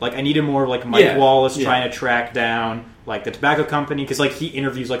interview. Like I needed more of like Mike Wallace trying to track down like the tobacco company because like he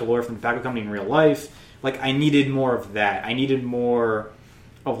interviews like a lawyer from the tobacco company in real life. Like I needed more of that. I needed more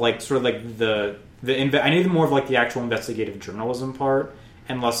of like sort of like I needed more of like the actual investigative journalism part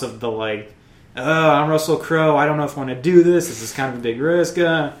and less of the like. I'm Russell Crowe. I don't know if I want to do this. This is kind of a big risk.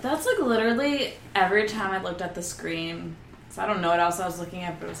 That's like literally every time I looked at the screen. So I don't know what else I was looking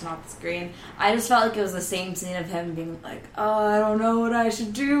at, but it was not the screen. I just felt like it was the same scene of him being like, "Oh, I don't know what I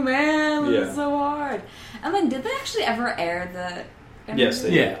should do, man. This is so hard." And then, did they actually ever air the interview? Yes, they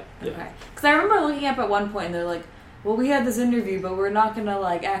did. Okay. Because I remember looking up at one point, and they're like, "Well, we had this interview, but we're not gonna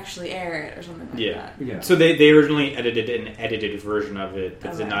like actually air it or something like that." Yeah. So they originally edited an edited version of it,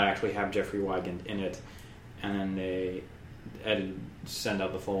 but did not actually have Jeffrey Wigand in it, and then they send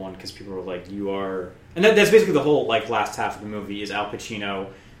out the full one because people were like, "You are." And that's basically the whole like last half of the movie is Al Pacino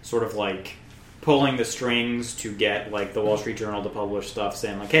sort of like pulling the strings to get like the Wall Street Journal to publish stuff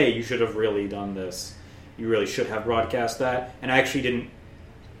saying like, "Hey, you should have really done this. You really should have broadcast that." And I actually didn't.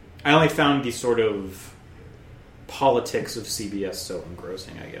 I only found the sort of politics of CBS so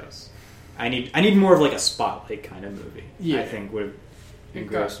engrossing. I guess I need more of like a spotlight kind of movie. I think would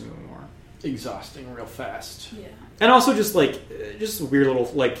engross me more. Exhausting real fast. Yeah. And also just weird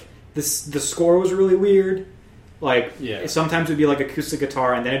little like. The score was really weird. Like, sometimes it would be like acoustic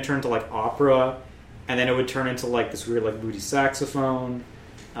guitar, and then it turned to like opera, and then it would turn into like this weird like moody saxophone.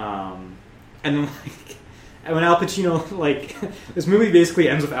 And then like when Al Pacino like this movie basically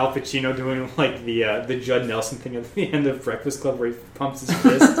ends with Al Pacino doing like the Judd Nelson thing at the end of Breakfast Club where he pumps his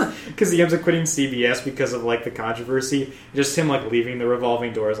fist because he ends up quitting CBS because of like the controversy. Just him like leaving the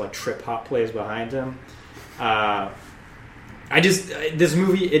revolving doors, like trip hop plays behind him. This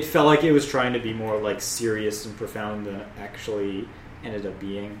movie, it felt like it was trying to be more like serious and profound than it actually ended up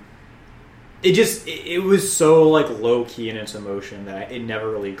being. It was so like low key in its emotion that it never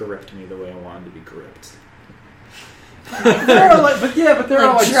really gripped me the way I wanted to be gripped. There are like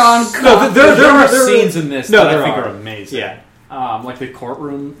John. No, there are there scenes in this that I think are amazing. Yeah, like the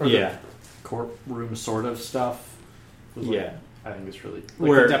courtroom. Or the courtroom sort of stuff. I think it's really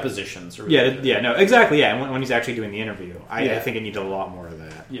like the depositions. Are really no, exactly. Yeah, and when he's actually doing the interview, I think it needed a lot more of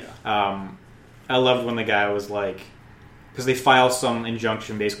that. Yeah. I loved when the guy was like, because they file some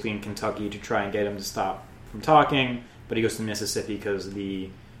injunction basically in Kentucky to try and get him to stop from talking, but he goes to Mississippi because the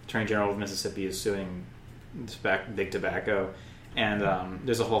Attorney General of Mississippi is suing Big Tobacco, and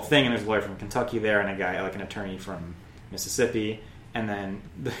there's a whole thing, and there's a lawyer from Kentucky there, and a guy like an attorney from Mississippi. And then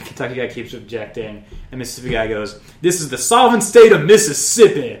the Kentucky guy keeps objecting, and Mississippi guy goes, "This is the sovereign state of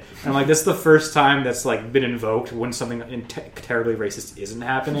Mississippi." And I'm like, that's the first time that's like been invoked when something terribly racist isn't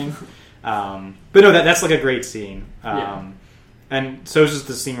happening. But no, that's like a great scene. And so it's just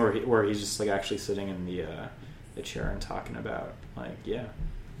the scene where he's just like actually sitting in the chair and talking about like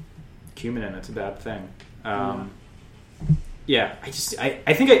cumin, it's a bad thing. I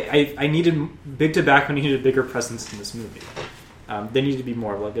think I needed Big Tobacco needed a bigger presence in this movie. They need to be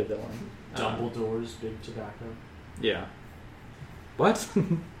more like a villain. Dumbledore's Big Tobacco. Yeah. What?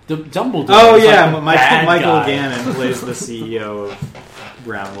 Dumbledore. Oh yeah, like Michael Gannon plays the CEO of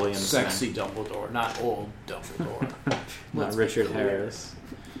Brown Williamson. Sexy Dumbledore, not old Dumbledore. Not Richard Harris.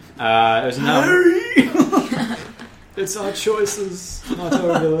 There's Harry! It's our choices, not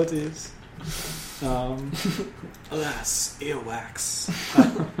our abilities. Alas, earwax.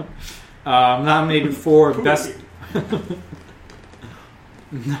 Nominated for best.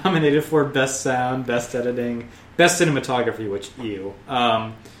 Nominated for Best Sound, Best Editing, Best Cinematography, which,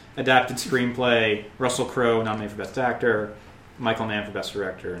 adapted Screenplay, Russell Crowe nominated for Best Actor, Michael Mann for Best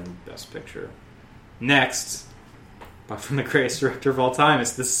Director, and Best Picture. Next, but from the greatest director of all time,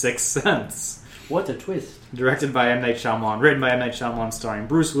 it's The Sixth Sense. What a twist. Directed by M. Night Shyamalan, written by M. Night Shyamalan, starring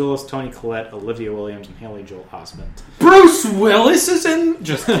Bruce Willis, Toni Collette, Olivia Williams, and Haley Joel Osment. Bruce Willis is in...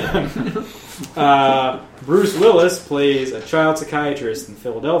 Just kidding. Bruce Willis plays a child psychiatrist in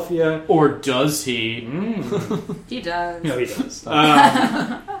Philadelphia. Or does he? He does. No, he does.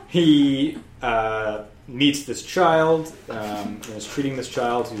 He meets this child and is treating this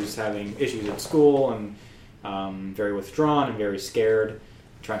child who's having issues at school and very withdrawn and very scared,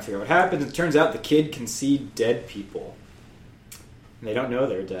 trying to figure out what happened. It turns out the kid can see dead people. And they don't know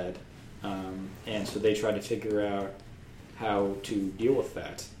they're dead. And so they try to figure out how to deal with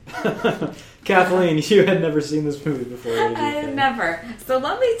that. Kathleen, you had never seen this movie before. What did you I had think? never. So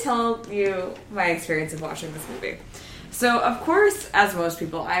let me tell you my experience of watching this movie. So, of course, as most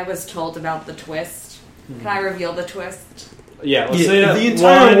people, I was told about the twist. Can I reveal the twist? Yeah, let's Yeah, say that the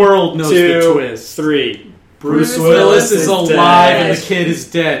entire world knows the 2, twist. 3. Bruce Willis Willis is is alive dead. and the kid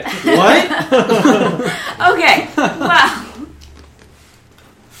is dead. What? Okay, well.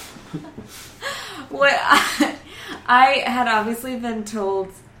 What I had obviously been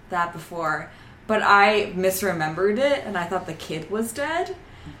told that before, but I misremembered it and I thought the kid was dead.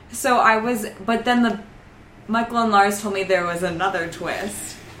 So but then Michael and Lars told me there was another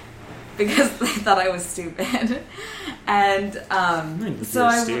twist because they thought I was stupid. And so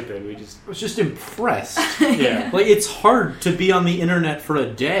I stupid. We just I was just impressed. yeah. Like, it's hard to be on the internet for a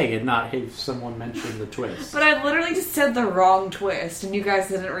day and not have someone mention the twist. But I literally just said the wrong twist, and you guys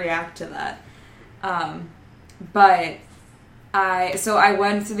didn't react to that. But I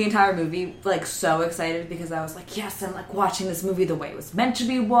went through the entire movie, like, so excited because I was like, yes, I'm, like, watching this movie the way it was meant to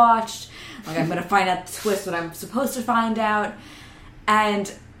be watched. Like, I'm going to find out the twist that I'm supposed to find out.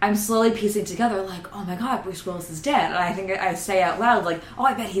 And I'm slowly piecing together, like, oh my god, Bruce Willis is dead. And I think I say out loud, like, oh,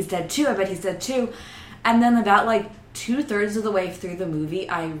 I bet he's dead too, I bet he's dead too. And then about, like, 2/3 of the way through the movie,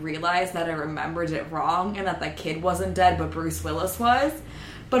 I realized that I remembered it wrong and that the kid wasn't dead, but Bruce Willis was.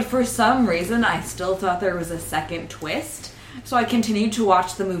 But for some reason, I still thought there was a second twist. So I continued to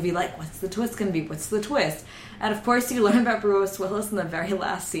watch the movie like, what's the twist going to be? What's the twist? And of course, you learn about Bruce Willis in the very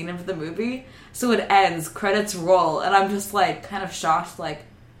last scene of the movie. So it ends, credits roll, and I'm just like, kind of shocked, like,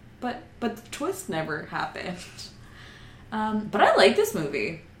 but the twist never happened. But I like this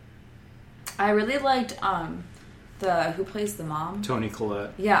movie. I really liked who plays the mom? Toni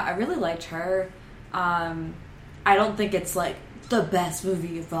Collette. Yeah, I really liked her. I don't think it's like the best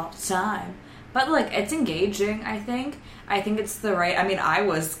movie of all time, but like it's engaging. I think it's the right. I mean, I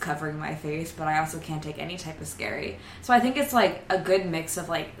was covering my face, but I also can't take any type of scary. So I think it's like a good mix of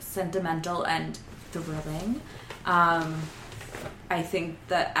like sentimental and thrilling. I think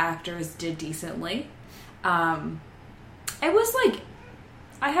the actors did decently. It was like,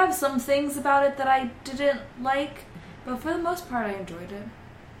 I have some things about it that I didn't like, but for the most part, I enjoyed it.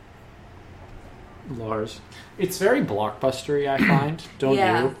 Lars. It's very blockbustery, I find. Don't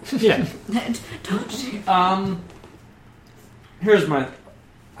Yeah. you? Yeah. Don't you? Here's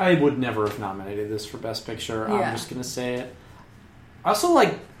I would never have nominated this for Best Picture. Yeah. I'm just gonna say it. I also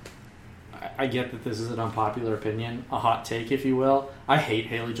like. I get that this is an unpopular opinion, a hot take, if you will. I hate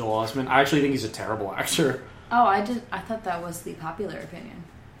Haley Joel Osment. I actually think he's a terrible actor. Oh, I thought that was the popular opinion.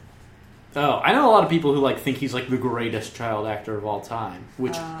 Oh, I know a lot of people who like think he's like the greatest child actor of all time.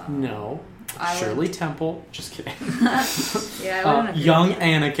 Which no, I Shirley would- Temple. Just kidding. Yeah, I wouldn't agree Young with that.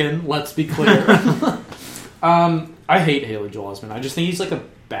 Anakin. Let's be clear. I hate Haley Joel Osment. I just think he's like a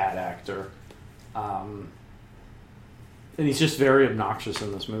bad actor. And he's just very obnoxious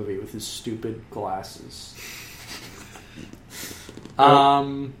in this movie with his stupid glasses.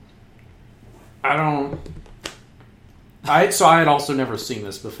 I had also never seen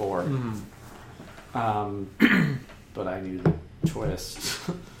this before. But I knew the twist.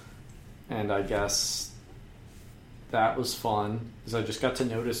 And I guess that was fun because I just got to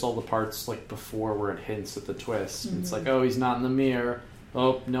notice all the parts like before where it hints at the twist. Mm-hmm. It's like, oh, he's not in the mirror.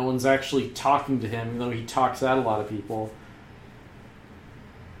 Oh, no one's actually talking to him, even though he talks at a lot of people.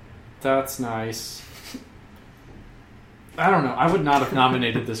 That's nice. I don't know. I would not have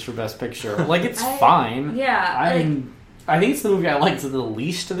nominated this for Best Picture. Like, it's fine. Yeah. I think it's the movie I liked the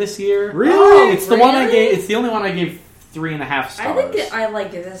least this year. Really? Oh, It's the one I gave. It's the only one I gave 3.5 stars. I think I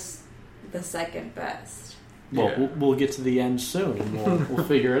like this the second best. Well, Yeah. we'll get to the end soon, and we'll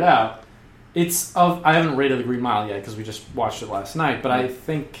figure it out. I haven't rated The Green Mile yet because we just watched it last night, but I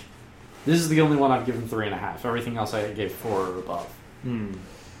think this is the only one I've given 3.5. Everything else I gave 4 or above.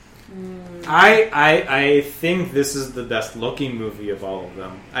 I think this is the best looking movie of all of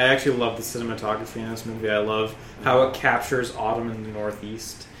them. I actually love the cinematography in this movie. I love how it captures autumn in the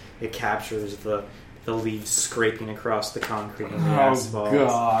Northeast. It captures the leaves scraping across the concrete and the asphalt.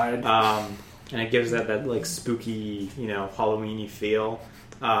 God. And it gives that like spooky, Halloween-y feel.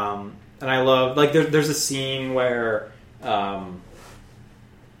 And I love, like, there's a scene where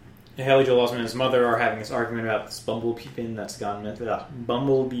Haley Joel Osment and his mother are having this argument about this bumblebee pin that's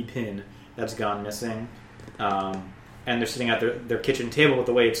gone missing. And they're sitting at their kitchen table, but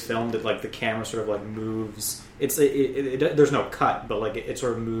the way it's filmed, it like the camera sort of like moves. There's no cut, but like it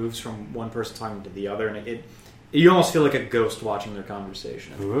sort of moves from one person talking to the other, and you almost feel like a ghost watching their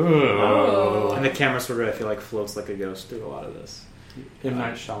conversation. Ooh. And the camera sort of, I feel like, floats like a ghost through a lot of this. M.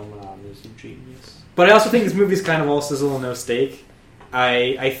 Night Shyamalan is a genius. But I also think this movie's kind of all sizzle and no steak.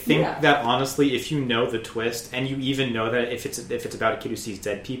 I think Yeah. that honestly, if you know the twist, and you even know that if it's about a kid who sees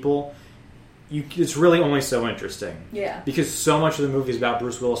dead people, it's really only so interesting. Yeah. Because so much of the movie is about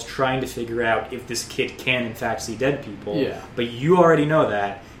Bruce Willis trying to figure out if this kid can in fact see dead people. Yeah. But you already know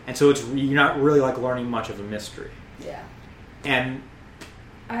that, and so you're not really like learning much of a mystery. Yeah. And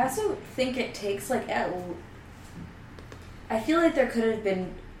I also think it takes I feel like there could have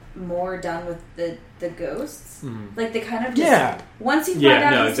been more done with the ghosts. Like they kind of just once you find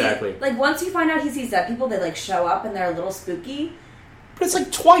out exactly. Once you find out he sees dead people, they like show up and they're a little spooky. But it's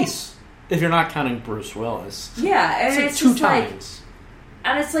like twice if you're not counting Bruce Willis. Yeah, and It's like it's two just times.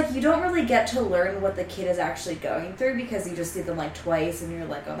 And it's like you don't really get to learn what the kid is actually going through because you just see them like twice and you're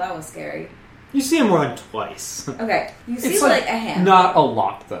like, oh, that was scary. you see him more than twice. Okay, you see It's like a hand. Not a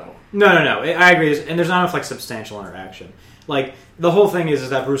lot though. No. I agree, and there's not enough like substantial interaction. Like the whole thing is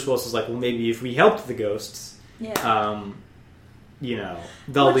that Bruce Willis is like, well, maybe if we helped the ghosts, Yeah.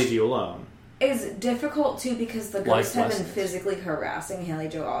 they'll Which- leave you alone. Is difficult too because the ghosts have been lessons. physically harassing Haley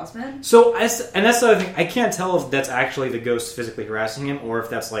Joel Osment. So, and that's the other thing. I can't tell if that's actually the ghost physically harassing him, or if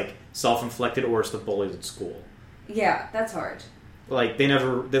that's like self-inflicted, or it's the bullies at school. Yeah, that's hard. Like they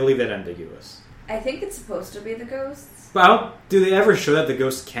leave that ambiguous. I think it's supposed to be the ghosts. But do they ever show that the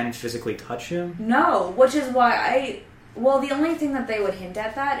ghost can physically touch him? No, which is why the only thing that they would hint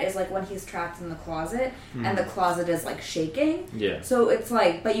at that is like when he's trapped in the closet and the closet is like shaking. Yeah. So it's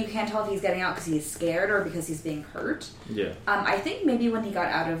like, but you can't tell if he's getting out because he's scared or because he's being hurt. Yeah. I think maybe when he got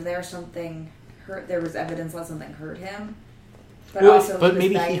out of there, something hurt. There was evidence that something hurt him. But But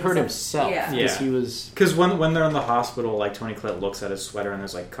maybe he hurt himself. Yeah. Yeah. Because he was... Because when they're in the hospital, like Toni Collette looks at his sweater and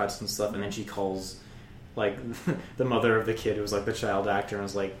there's like cuts and stuff, and then she calls like the mother of the kid who was like the child actor and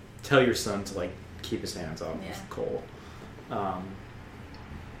was like, "Tell your son to like keep his hands off Yeah. Cole."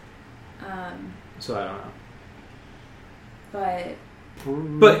 So I don't know.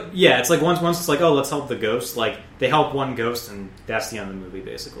 But yeah, it's like once it's like, oh, let's help the ghost. Like they help one ghost, and that's the end of the movie,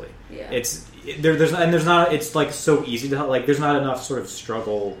 basically. Yeah. There's not. It's like so easy to help. Like there's not enough sort of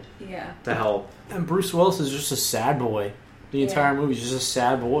struggle to help. And Bruce Willis is just a sad boy. The entire movie is just a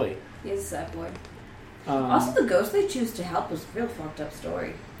sad boy. He's a sad boy. Also, the ghost they choose to help was a real fucked up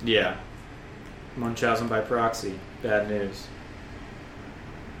story. Yeah. Munchausen by proxy. Bad news.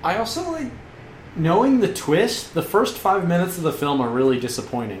 I also like knowing the twist. The first 5 minutes of the film are really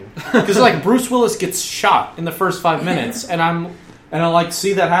disappointing because like Bruce Willis gets shot in the first 5 minutes, and I like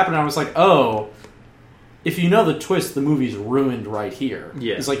see that happen. And I was like, oh, if you know the twist, the movie's ruined right here.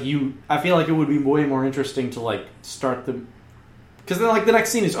 Yeah. It's like I feel like it would be way more interesting to like start the. Because then, like, the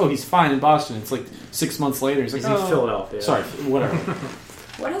next scene is, oh, he's fine in Boston. It's like 6 months later. He's like, He's in oh. Philadelphia. Sorry, whatever.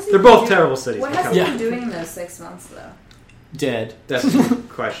 What has he They're been both doing- terrible cities. What has he been doing in those 6 months, though? Dead. That's a good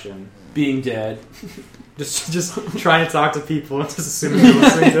question. Being dead. Just trying to talk to people and just assuming they're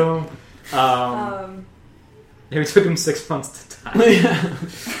listening to him. It took him 6 months to die.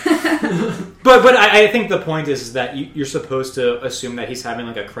 But I think the point is that you're supposed to assume that he's having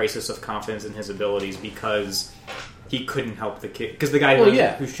like a crisis of confidence in his abilities because he couldn't help the kid. Because the guy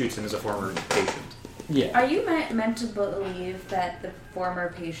who shoots him is a former patient. Yeah. Are you meant to believe that the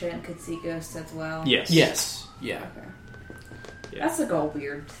former patient could see ghosts as well? Yes. Yes. Yeah. Okay. Yeah. That's like a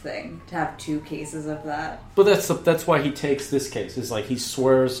weird thing to have 2 cases of that. But that's why he takes this case. Is like he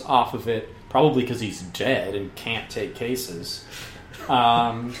swears off of it, probably because he's dead and can't take cases.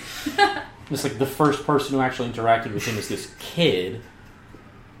 It's like the first person who actually interacted with him is this kid.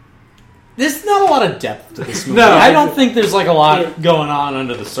 There's not a lot of depth to this movie. No, I don't think there's like a lot going on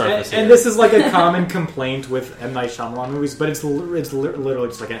under the surface. And here. this is like a common complaint with M. Night Shyamalan movies, but it's literally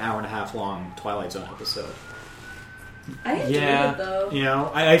just like an hour and a half long Twilight Zone episode. I enjoyed Yeah. it, though. You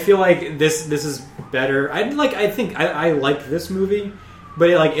know, I feel like this is better. I think I like this movie, but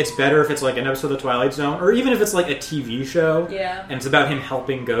it's better if it's like an episode of Twilight Zone, or even if it's like a TV show. Yeah. And it's about him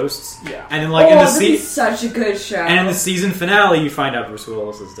helping ghosts. Yeah. And then like in this the is such a good show. and in the season finale, you find out Bruce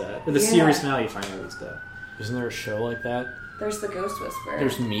Willis is dead. Or the Yeah. series finale, you find out he's dead. Isn't there a show like that? There's the Ghost Whisperer.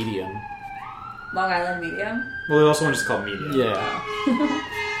 There's Medium. Long Island Medium. Well, there's also one just called Media. Yeah.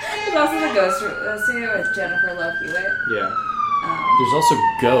 There's also the Ghost Singer with Jennifer Love Hewitt. Yeah. There's also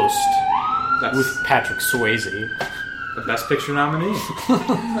Ghost That's with Patrick Swayze. the Best Picture nominee.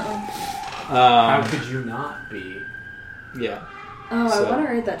 How could you not be? Yeah. Oh, So- I want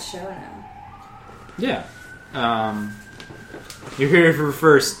to read that show now. Yeah. You're here for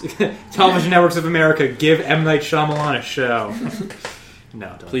first. Television Networks of America, give M. Night Shyamalan a show. No,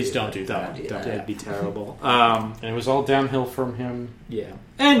 don't Please don't do that. Don't do Don't. that. It'd be terrible. And it was all downhill from him. Yeah.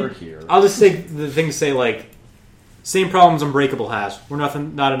 Or And here. I'll just say the thing to say, like, Same problems Unbreakable has, where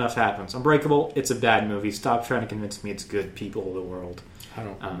not enough happens. Unbreakable, it's a bad movie. Stop trying to convince me it's good, people of the world. I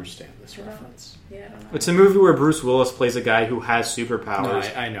don't understand this reference. Yeah, I don't know. It's a movie where Bruce Willis plays a guy who has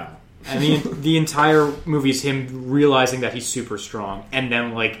superpowers. No, I know. And the entire movie is him realizing that he's super strong, and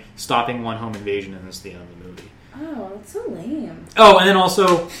then like stopping one home invasion, and that's the end of the movie. Oh, that's so lame. Oh, and then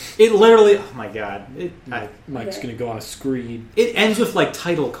also, it literally... Oh my god. Mike's going to go on a screed. It ends with, like,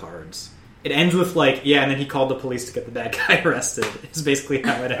 title cards. It ends with, like, yeah, and then he called the police to get the bad guy arrested. It's basically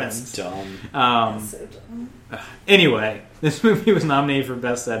how it ends. That's dumb. That's so dumb. Anyway, this movie was nominated for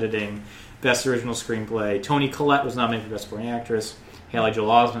Best Editing, Best Original Screenplay. Toni Collette was nominated for Best Supporting Actress. Haley Joel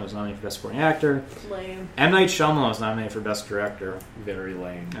Osment was nominated for Best Supporting Actor. Lame. M. Night Shyamalan was nominated for Best Director. Very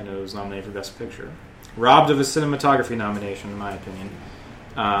lame. And it was nominated for Best Picture. Robbed of a cinematography nomination, in my opinion.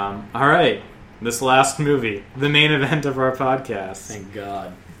 All right. This last movie, the main event of our podcast. Thank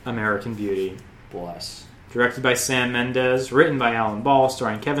God. American Beauty. Bless. Directed by Sam Mendes, written by Alan Ball,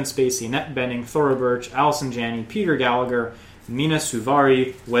 starring Kevin Spacey, Annette Bening, Thora Birch, Allison Janney, Peter Gallagher, Mina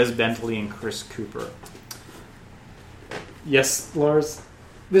Suvari, Wes Bentley, and Chris Cooper. Yes, Lars?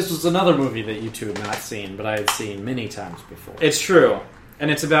 This was another movie that you two have not seen, but I had seen many times before. It's true. And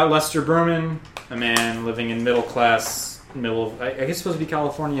it's about Lester Berman, a man living in I guess it's supposed to be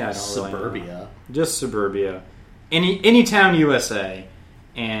California. I don't really know. Suburbia. Just suburbia. Any town, USA.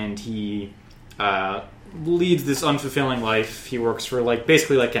 And he leads this unfulfilling life. He works for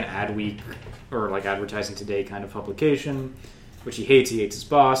basically like an Ad Week or like Advertising Today kind of publication, which he hates. He hates his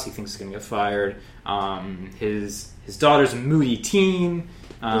boss. He thinks he's going to get fired. His daughter's a moody teen.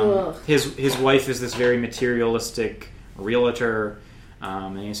 His wife is this very materialistic realtor.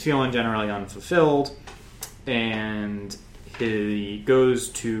 And he's feeling generally unfulfilled. And he goes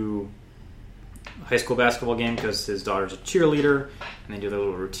to a high school basketball game because his daughter's a cheerleader, and they do their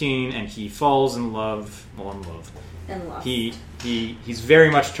little routine, and he falls in love. Well, in love. And love. He's very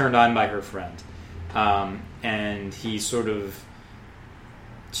much turned on by her friend. And she sort of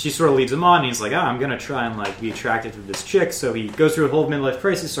leads him on, and he's like, I'm going to try and be attracted to this chick. So he goes through a whole midlife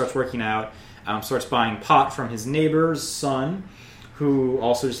crisis, starts working out, starts buying pot from his neighbor's son, who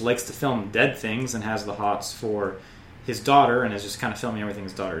also just likes to film dead things and has the hots for his daughter and is just kind of filming everything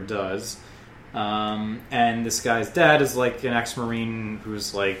his daughter does. And this guy's dad is like an ex-Marine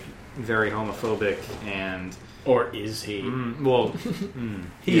who's very homophobic and... Or is he?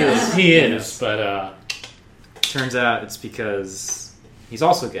 He is. He is, but... Turns out it's because he's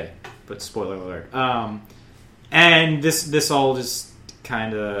also gay, but spoiler alert. And this all just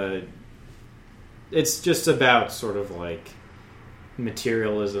kind of... It's just about sort of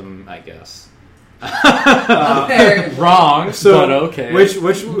materialism, I guess. Wrong, so but okay.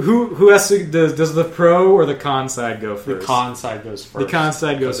 Who has to does the pro or the con side go first? The con side goes first. The con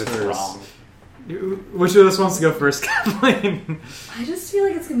side goes it's first. Wrong. Which of us wants to go first, Kathleen? I just feel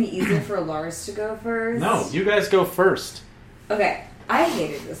like it's gonna be easier for Lars to go first. No, you guys go first. Okay, I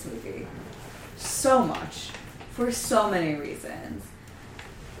hated this movie so much for so many reasons.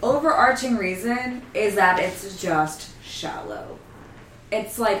 Overarching reason is that it's just shallow.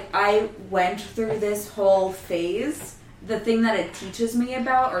 It's I went through this whole phase. The thing that it teaches me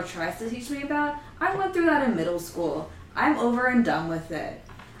about or tries to teach me about, I went through that in middle school. I'm over and done with it.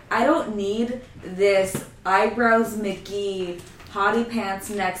 I don't need this eyebrows McGee, hottie pants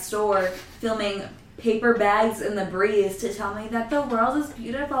next door filming paper bags in the breeze to tell me that the world is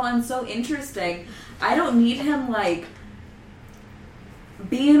beautiful and so interesting. I don't need him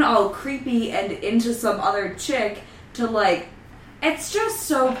being all creepy and into some other chick to it's just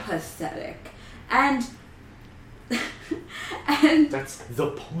so pathetic. And that's the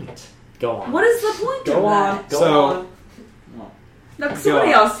point. Go on. What is the point Go of on. that? Go on. Look,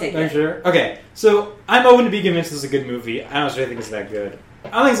 somebody else take it. Sure. Okay, so I'm open to be convinced this is a good movie. I don't necessarily think it's that good. I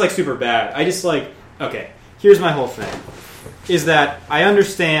don't think it's super bad. I just okay, here's my whole thing. Is that I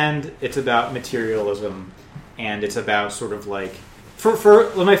understand it's about materialism and it's about sort of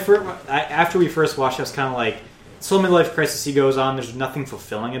after we first watched it, I was kind of so midlife crisis he goes on, there's nothing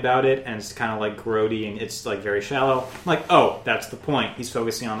fulfilling about it, and it's kind of grody and it's very shallow. I'm oh, that's the point. He's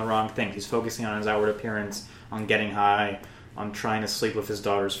focusing on the wrong thing. He's focusing on his outward appearance, on getting high, on trying to sleep with his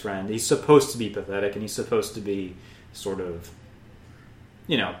daughter's friend. He's supposed to be pathetic, and he's supposed to be sort of,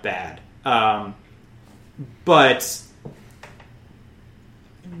 bad. But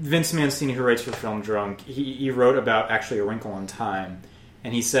Vince Mancini, who writes for Film Drunk, he wrote about actually A Wrinkle in Time.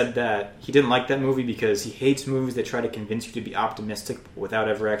 And he said that he didn't like that movie because he hates movies that try to convince you to be optimistic without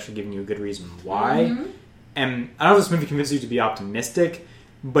ever actually giving you a good reason why. Mm-hmm. And I don't know if this movie convinces you to be optimistic,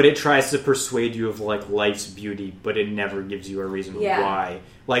 but it tries to persuade you of life's beauty, but it never gives you a reason why.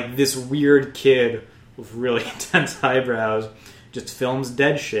 This weird kid with really intense eyebrows just films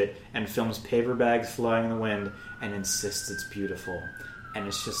dead shit and films paper bags flying in the wind and insists it's beautiful. And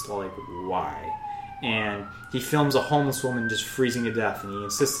it's just like, why? And he films a homeless woman just freezing to death and he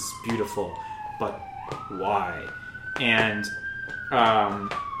insists it's beautiful, but why? And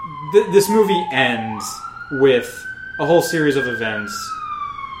this movie ends with a whole series of events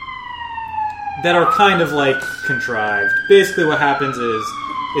that are kind of like contrived. Basically what happens is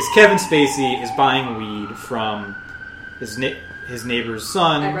Kevin Spacey is buying weed from his neighbor's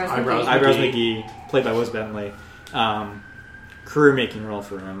son, Eyebrows McGee, played by Wes Bentley. Career-making role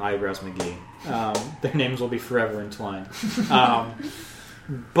for him, Eyebrows McGee. Their names will be forever entwined.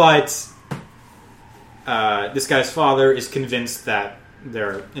 But this guy's father is convinced that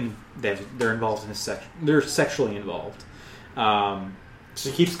they're involved in his they're sexually involved. So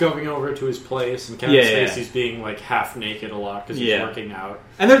he keeps going over to his place, and Kevin Spacey's being like half naked a lot because he's working out.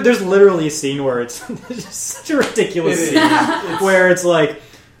 And there's literally a scene where it's just such a ridiculous scene where it's like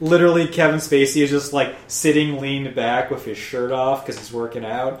literally Kevin Spacey is just like sitting leaned back with his shirt off because he's working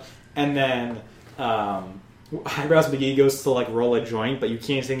out, and then Eyebrows McGee goes to like roll a joint, but you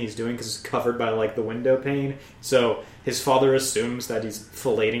can't see what he's doing because it's covered by like the window pane. So his father assumes that he's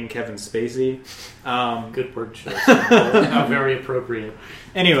filleting Kevin Spacey. Good word choice. How very appropriate.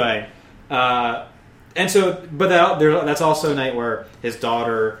 Anyway, and so, but that's also a night where his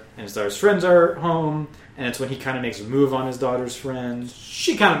daughter and his daughter's friends are home, and it's when he kind of makes a move on his daughter's friends.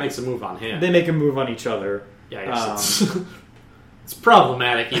 She kind of makes a move on him. They make a move on each other. Yeah, I guess it's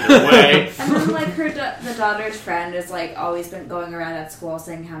problematic either way. And then, like, the daughter's friend is, like, always been going around at school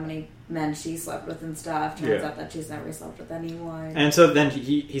saying how many men she slept with and stuff. Turns out that she's never slept with anyone. And so then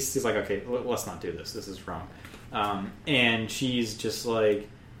he's like, okay, let's not do this. This is wrong. And she's just like...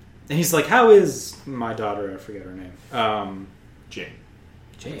 And he's like, how is my daughter? I forget her name. Jane.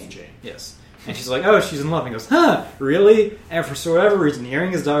 Jane. Yes. And she's like, oh, she's in love. And he goes, huh, really? And for whatever reason,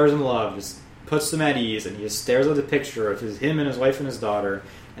 hearing his daughter's in love just puts him at ease, and he just stares at the picture of him and his wife and his daughter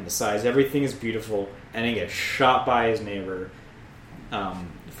and decides everything is beautiful, and he gets shot by his neighbor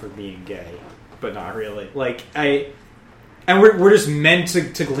for being gay, but not really. Like, we're just meant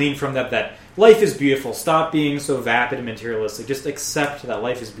to glean from that life is beautiful. Stop being so vapid and materialistic. Just accept that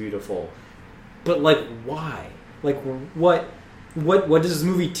life is beautiful. But, like, why? Like, what does this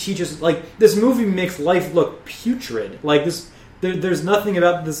movie teach us? Like, this movie makes life look putrid. Like, there's nothing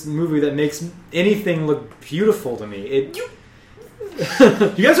about this movie that makes anything look beautiful to me.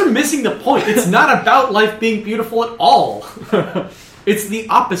 You guys are missing the point. It's not about life being beautiful at all. It's the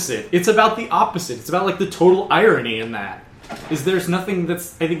opposite. It's about the opposite. It's about, like, the total irony in that. There's nothing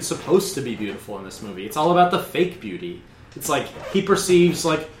that's, I think, supposed to be beautiful in this movie. It's all about the fake beauty. It's like, he perceives,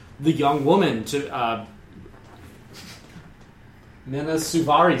 like, the young woman to, Nina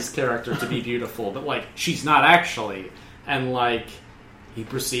Suvari's character to be beautiful, but, like, she's not actually. And, like, he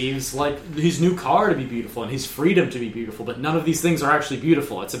perceives, like, his new car to be beautiful and his freedom to be beautiful, but none of these things are actually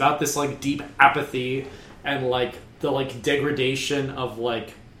beautiful. It's about this, like, deep apathy and, like, the, like, degradation of,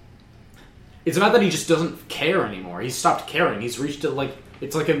 like... It's about that he just doesn't care anymore. He's stopped caring. He's reached a, like...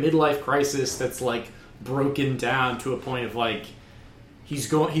 It's like a midlife crisis that's, like, broken down to a point of, like...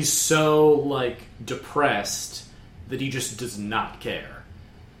 He's so, like, depressed that he just does not care.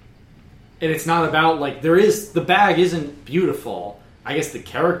 And it's not about, like, the bag isn't beautiful. I guess the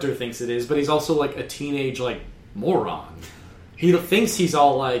character thinks it is, but he's also, like, a teenage, like, moron. He thinks he's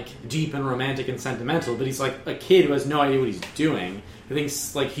all, like, deep and romantic and sentimental, but he's, like, a kid who has no idea what he's doing. He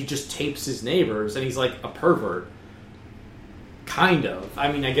thinks, like, he just tapes his neighbors, and he's, like, a pervert. Kind of.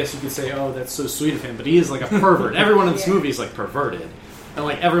 I mean, I guess you could say, oh, that's so sweet of him, but he is, like, a pervert. Everyone in this movie is, like, perverted. And,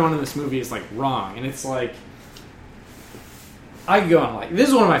 like, everyone in this movie is, like, wrong. And it's, like... I can go on, like, this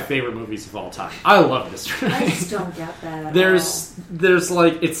is one of my favorite movies of all time. I love this. I just don't get that at There's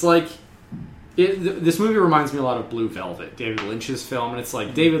like, it's like, this movie reminds me a lot of Blue Velvet, David Lynch's film, and it's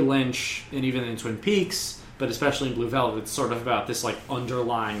like David Lynch, and even in Twin Peaks, but especially in Blue Velvet, it's sort of about this, like,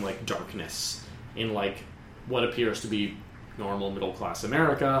 underlying, like, darkness in, like, what appears to be normal middle-class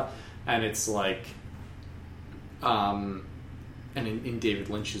America, and it's like, and in David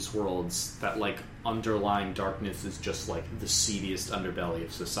Lynch's worlds, that, like, underlying darkness is just, like, the seediest underbelly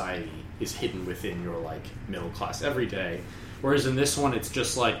of society is hidden within your, like, middle-class everyday. Whereas in this one, it's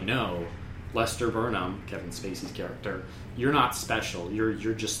just like, no, Lester Burnham, Kevin Spacey's character, you're not special.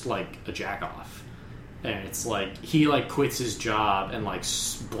 You're just, like, a jack-off. And it's like, he, like, quits his job and, like,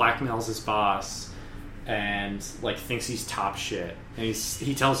 blackmails his boss and, like, thinks he's top shit. And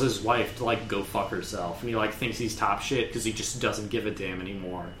he tells his wife to, like, go fuck herself. And he, like, thinks he's top shit because he just doesn't give a damn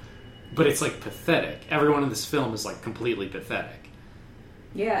anymore. But it's, like, pathetic. Everyone in this film is, like, completely pathetic.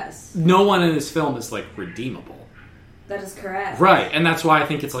 Yes. No one in this film is, like, redeemable. That is correct. Right, and that's why I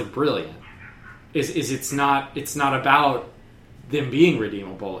think it's, like, brilliant. It's not about them being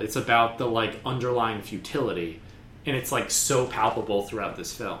redeemable. It's about the, like, underlying futility. And it's, like, so palpable throughout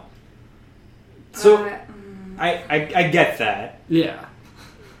this film. So, I get that. Yeah.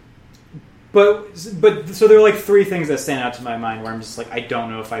 But so there are, like, three things that stand out to my mind where I'm just like, I don't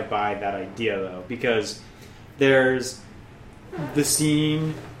know if I buy that idea, though. Because there's the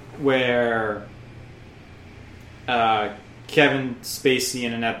scene where Kevin Spacey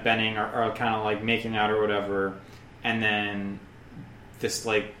and Annette Bening are kind of, like, making out or whatever, and then this,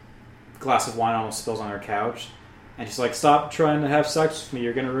 like, glass of wine almost spills on her couch. And she's like, stop trying to have sex with me,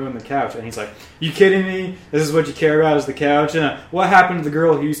 you're going to ruin the couch. And he's like, you kidding me? This is what you care about is the couch? And what happened to the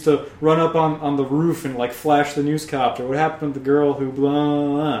girl who used to run up on the roof and, like, flash the newscopter? What happened to the girl who blah, blah,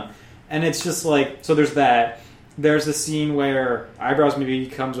 blah? And it's just like, so there's that. There's the scene where Eyebrows maybe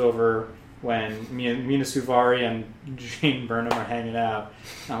comes over when Mina Suvari and Jane Burnham are hanging out.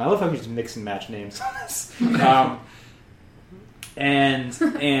 I love how we just mix and match names on this. And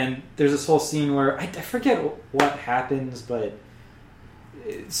there's this whole scene where I forget what happens, but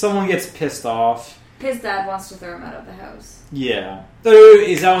someone gets pissed off. His dad wants to throw him out of the house. Yeah,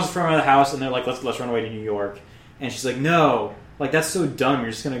 his dad wants to throw him out of the house, and they're like, "Let's run away to New York." And she's like, "No, like that's so dumb.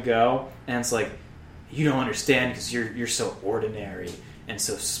 You're just gonna go." And it's like, you don't understand because you're so ordinary and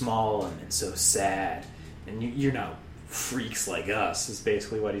so small and so sad, and you're not freaks like us. Is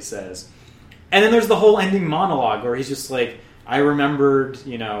basically what he says. And then there's the whole ending monologue where he's just like, I remembered,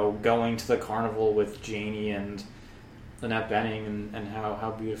 going to the carnival with Janie and Annette Bening and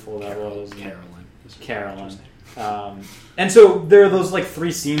how beautiful that was. Carolyn. And so there are those, like,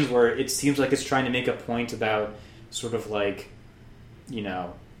 three scenes where it seems like it's trying to make a point about sort of, like,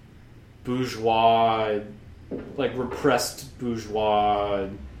 bourgeois, like, repressed bourgeois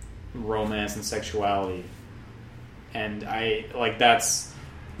romance and sexuality. And that's...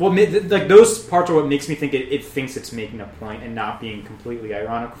 Well, like, those parts are what makes me think it thinks it's making a point and not being completely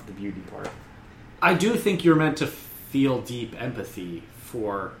ironic with the beauty part. I do think you're meant to feel deep empathy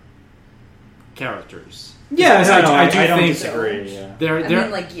for characters. Yeah, I don't think disagree. Yeah. I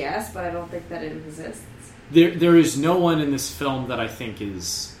mean, like, yes, but I don't think that it exists. There is no one in this film that I think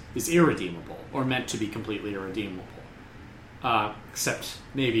is irredeemable or meant to be completely irredeemable, except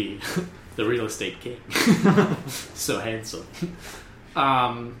maybe the real estate king. So handsome.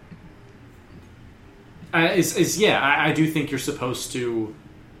 I do think you are supposed to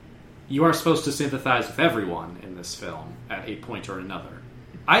sympathize with everyone in this film at a point or another.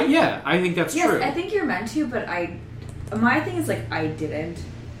 I think that's true. Yes, I think you're meant to, but my thing is, like, I didn't.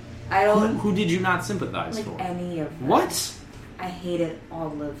 I don't... Who did you not sympathize like, for? any of them. What? I hated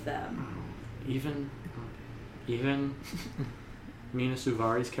all of them. Even Mina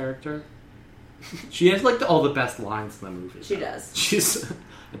Suvari's character? She has, like, all the best lines in the movie. She does.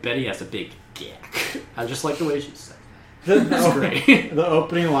 I bet he has a big dick. I just like the way she said That's great. The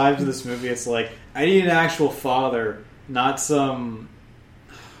opening lines of this movie, it's like, I need an actual father, not some...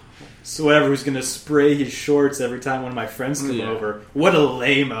 So whatever, who's going to spray his shorts every time one of my friends come over. What a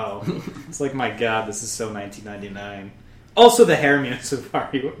lame-o. It's like, my God, this is so 1999. Also, the hair Mina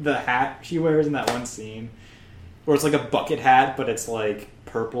Suvari, the hat she wears in that one scene, where it's like a bucket hat, but it's like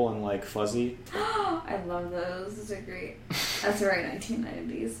purple and like fuzzy. I love those. Those are great. That's very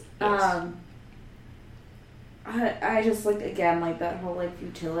 1990s. Yes. I just, like, again, like, that whole, like,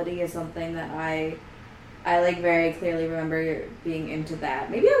 futility is something that I like, very clearly remember being into that.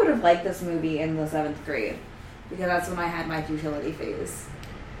 Maybe I would have liked this movie in the 7th grade, because that's when I had my futility phase.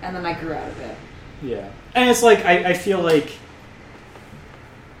 And then I grew out of it. Yeah. And it's like, I feel like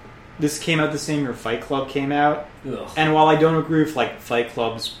this came out the same year Fight Club came out. Ugh. And while I don't agree with, like, Fight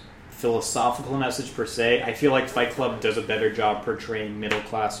Club's philosophical message per se, I feel like Fight Club does a better job portraying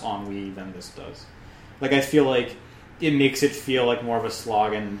middle-class ennui than this does. Like, I feel like it makes it feel like more of a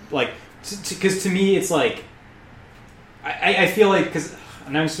slog, and, like, because to me, it's like, I feel like, because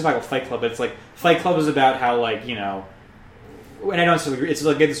I'm not just talking about Fight Club, but it's like, Fight Club is about how, like, and I don't necessarily agree, it's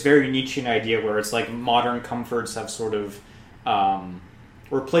like this very Nietzschean idea where it's like modern comforts have sort of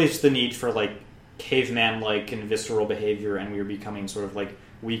replaced the need for, like, caveman-like and visceral behavior, and we are becoming sort of, like,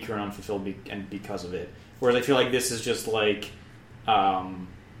 weaker and unfulfilled and because of it. Whereas I feel like this is just like,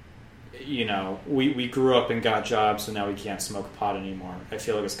 we grew up and got jobs, so now we can't smoke pot anymore. I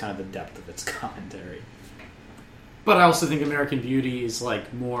feel like it's kind of the depth of its commentary. But I also think American Beauty is,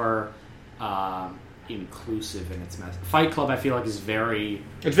 like, more inclusive in its message. Fight Club, I feel like, is very...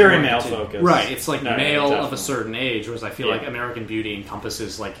 It's very male-focused. Right, it's, like, male definitely. of a certain age, whereas I feel like American Beauty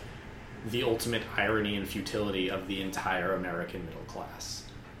encompasses, like, the ultimate irony and futility of the entire American middle class.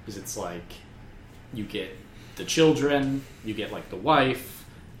 Because it's like, you get the children, you get like the wife,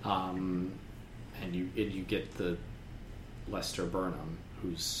 and you get the Lester Burnham,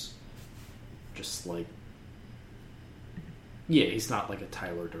 who's just like, yeah, he's not like a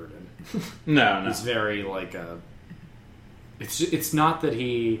Tyler Durden. No. He's very like a. It's not that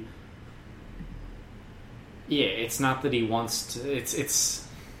he. Yeah, it's not that he wants to. It's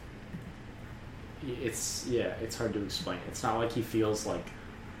hard to explain. It's not like he feels like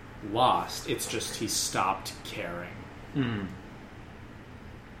lost. It's just he stopped caring. Mm.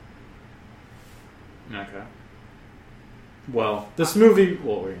 Okay. Well, this movie.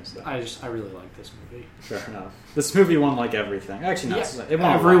 What were you gonna say? I really like this movie. Fair enough. This movie won like everything. Actually, no. Yeah, It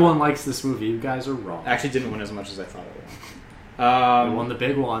won everyone likes this movie. You guys are wrong. Actually, didn't win as much as I thought it would. It won the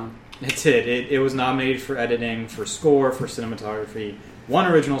big one. It did. It was nominated for editing, for score, for cinematography. One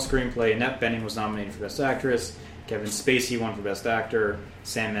original screenplay. Annette Bening was nominated for Best Actress. Kevin Spacey won for Best Actor.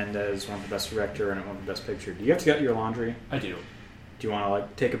 Sam Mendes won for Best Director, and it won for Best Picture. Do you have to get your laundry? I do. Do you want to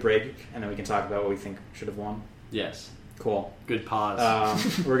like take a break and then we can talk about what we think should have won? Yes. Cool. Good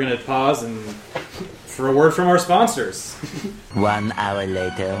pause. We're gonna pause and for a word from our sponsors. 1 hour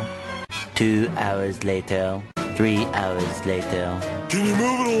later, 2 hours later, 3 hours later. Can you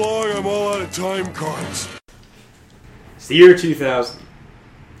move it along? I'm all out of time cards. It's the year 2000.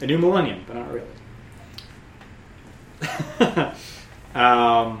 A new millennium, but not really.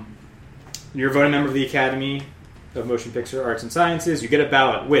 You're a voting member of the Academy of Motion Picture Arts and Sciences. You get a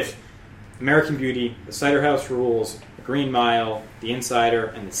ballot with American Beauty, The Cider House Rules, The Green Mile, The Insider,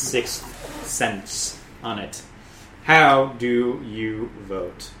 and The Sixth Sense on it. How do you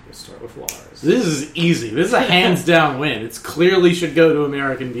vote? We'll start with Lars. This is easy. This is a hands down win. It's clearly should go to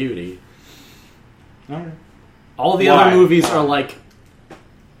American Beauty. Okay. All the Why? other movies are like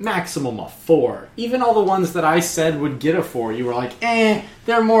maximum a 4. Even all the ones that I said would get a 4, you were like,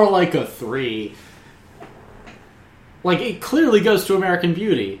 they're more like a 3. Like, it clearly goes to American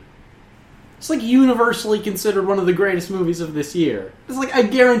Beauty. It's like universally considered one of the greatest movies of this year. It's like, I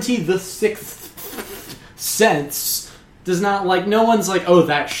guarantee The Sixth Sense does not, like, no one's like, oh,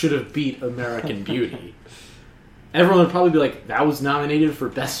 that should have beat American Beauty. Everyone would probably be like, that was nominated for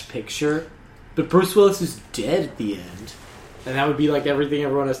Best Picture, but Bruce Willis is dead at the end. And that would be like everything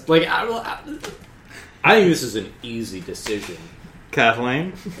everyone has. Like, I think this is an easy decision.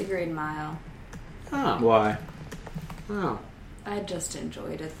 Kathleen? The Green Mile. Oh. Why? Oh. I just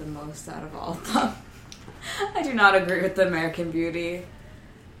enjoyed it the most out of all of them. I do not agree with the American Beauty.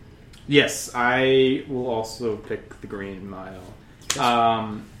 Yes, I will also pick The Green Mile.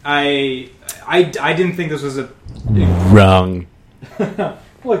 I didn't think this was a... Wrong.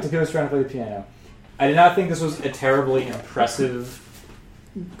 Look, Dakota's trying to play the piano. I did not think this was a terribly impressive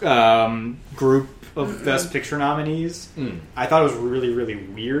group of Best Picture nominees. I thought it was a really, really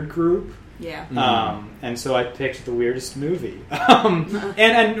weird group. Yeah. And so I picked the weirdest movie.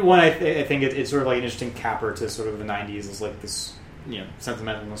 And when I think it's sort of like an interesting capper to sort of the 90s. It's like this,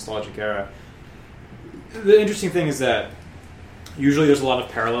 sentimental, nostalgic era. The interesting thing is that usually there's a lot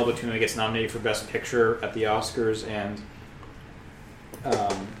of parallel between when it gets nominated for Best Picture at the Oscars and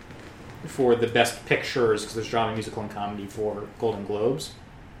for the Best Pictures, because there's drama, musical, and comedy for Golden Globes.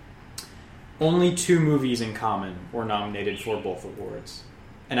 Only 2 movies in common were nominated for both awards.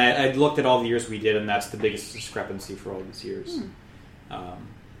 And I looked at all the years we did, and that's the biggest discrepancy for all these years.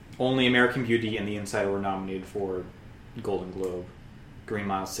 Only American Beauty and The Insider were nominated for Golden Globe. Green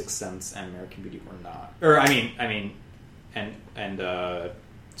Mile, Sixth Sense, and American Beauty were not. Or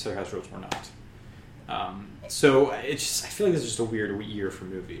Cider House Rules were not. So it's just, I feel like this is just a weird year for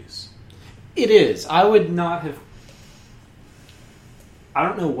movies. It is. I would not have... I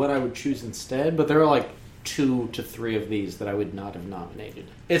don't know what I would choose instead, but there are like 2 to 3 of these that I would not have nominated.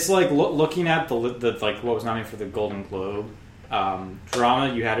 It's like looking at the like what was nominated for the Golden Globe.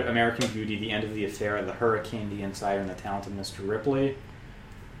 Drama, you had American Beauty, The End of the Affair, The Hurricane, The Insider, and The Talented Mr. Ripley.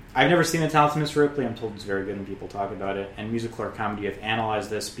 I've never seen The Talented Mr. Ripley. I'm told it's very good and people talk about it. And musical or comedy, I've analyzed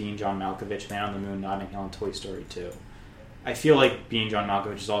this, Being John Malkovich, Man on the Moon, Notting Hill, and Toy Story 2. I feel like Being John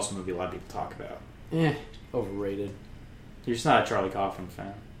Malkovich is also a movie a lot of people talk about. Overrated. You're just not a Charlie Kaufman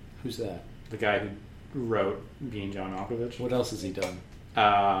fan. Who's that? The guy who wrote Being John Malkovich. What else has he done?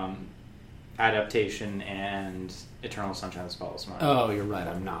 Adaptation and Eternal Sunshine of the Spotless Mind. Oh, you're right.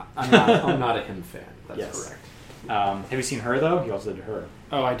 I'm not a him fan. That's Yes. correct. Have you seen Her, though? He also did Her.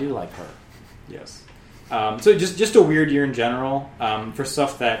 Oh, I do like Her. Yes. So just a weird year in general. For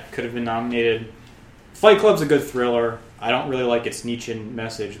stuff that could have been nominated. Fight Club's a good thriller. I don't really like its Nietzschean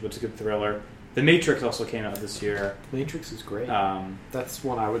message, but it's a good thriller. The Matrix also came out this year. Matrix is great. Um, That's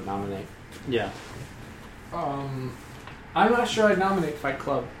one I would nominate. yeah. I'm not sure I'd nominate Fight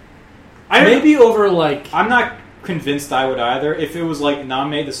Club. I Maybe over like I'm not convinced I would either. If it was like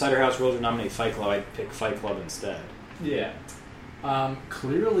nominate the Cider House Rules or nominate Fight Club, I'd pick Fight Club instead. yeah.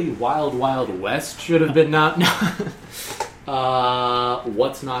 Clearly, Wild Wild West should have been not.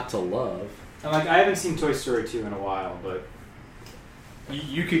 What's Not to Love? And like I haven't seen Toy Story 2 in a while, but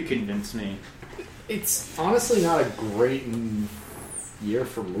you could convince me. It's honestly not a great year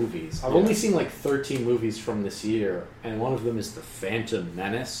for movies. I've Yeah. only seen like 13 movies from this year, and one of them is The Phantom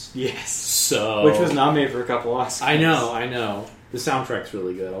Menace. Yes. So, Which was nominated for a couple Oscars. I know. The soundtrack's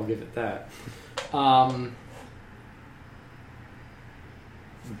really good. I'll give it that.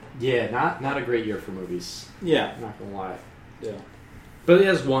 Yeah, not a great year for movies. Yeah. I'm not gonna lie. Yeah. But it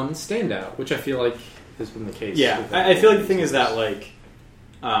has one standout, which I feel like has been the case. Yeah. with I feel like the thing is that like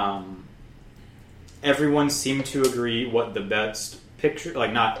everyone seemed to agree what the best picture,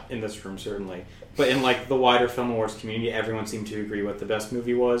 like not in this room certainly, but in like the wider film awards community, everyone seemed to agree what the best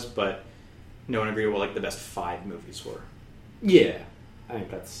movie was, but no one agreed what like the best 5 movies were. Yeah, I think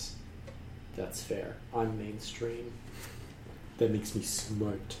that's fair. I'm mainstream. That makes me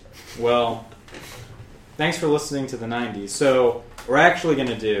smart. Well, thanks for listening to the 90s. So we're actually going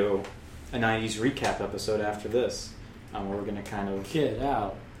to do a 90s recap episode after this, where we're going to kind of Get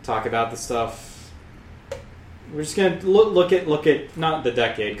out. talk about the stuff. We're just going to look at not the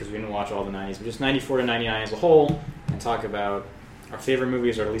decade because we didn't watch all the 90s, but just 94 to 99 as a whole, and talk about our favorite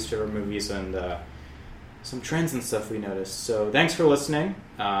movies, our least favorite movies, and some trends and stuff we noticed. So thanks for listening.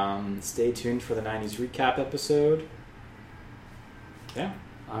 Stay tuned for the 90s recap episode. Yeah.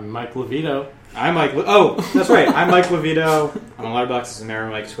 I'm Mike Levito. I'm Mike. Oh, that's right. I'm Mike Levito. I'm on Letterboxd as Mary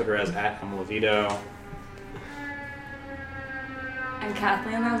Mike. Twitter as @MLevito. I'm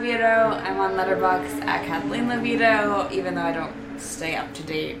Kathleen Levito. I'm on Letterboxd @Kathleen Levito, even though I don't stay up to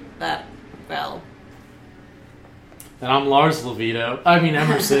date that well. And I'm Lars Levito. I mean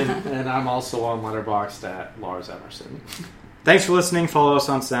Emerson. And I'm also on Letterboxd @Lars Emerson. Thanks for listening. Follow us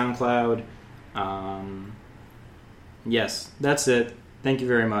on SoundCloud. Yes, that's it. Thank you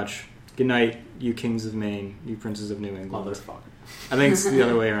very much. Good night, you kings of Maine, you princes of New England. Motherfucker. I think it's the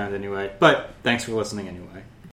other way around anyway. But thanks for listening anyway.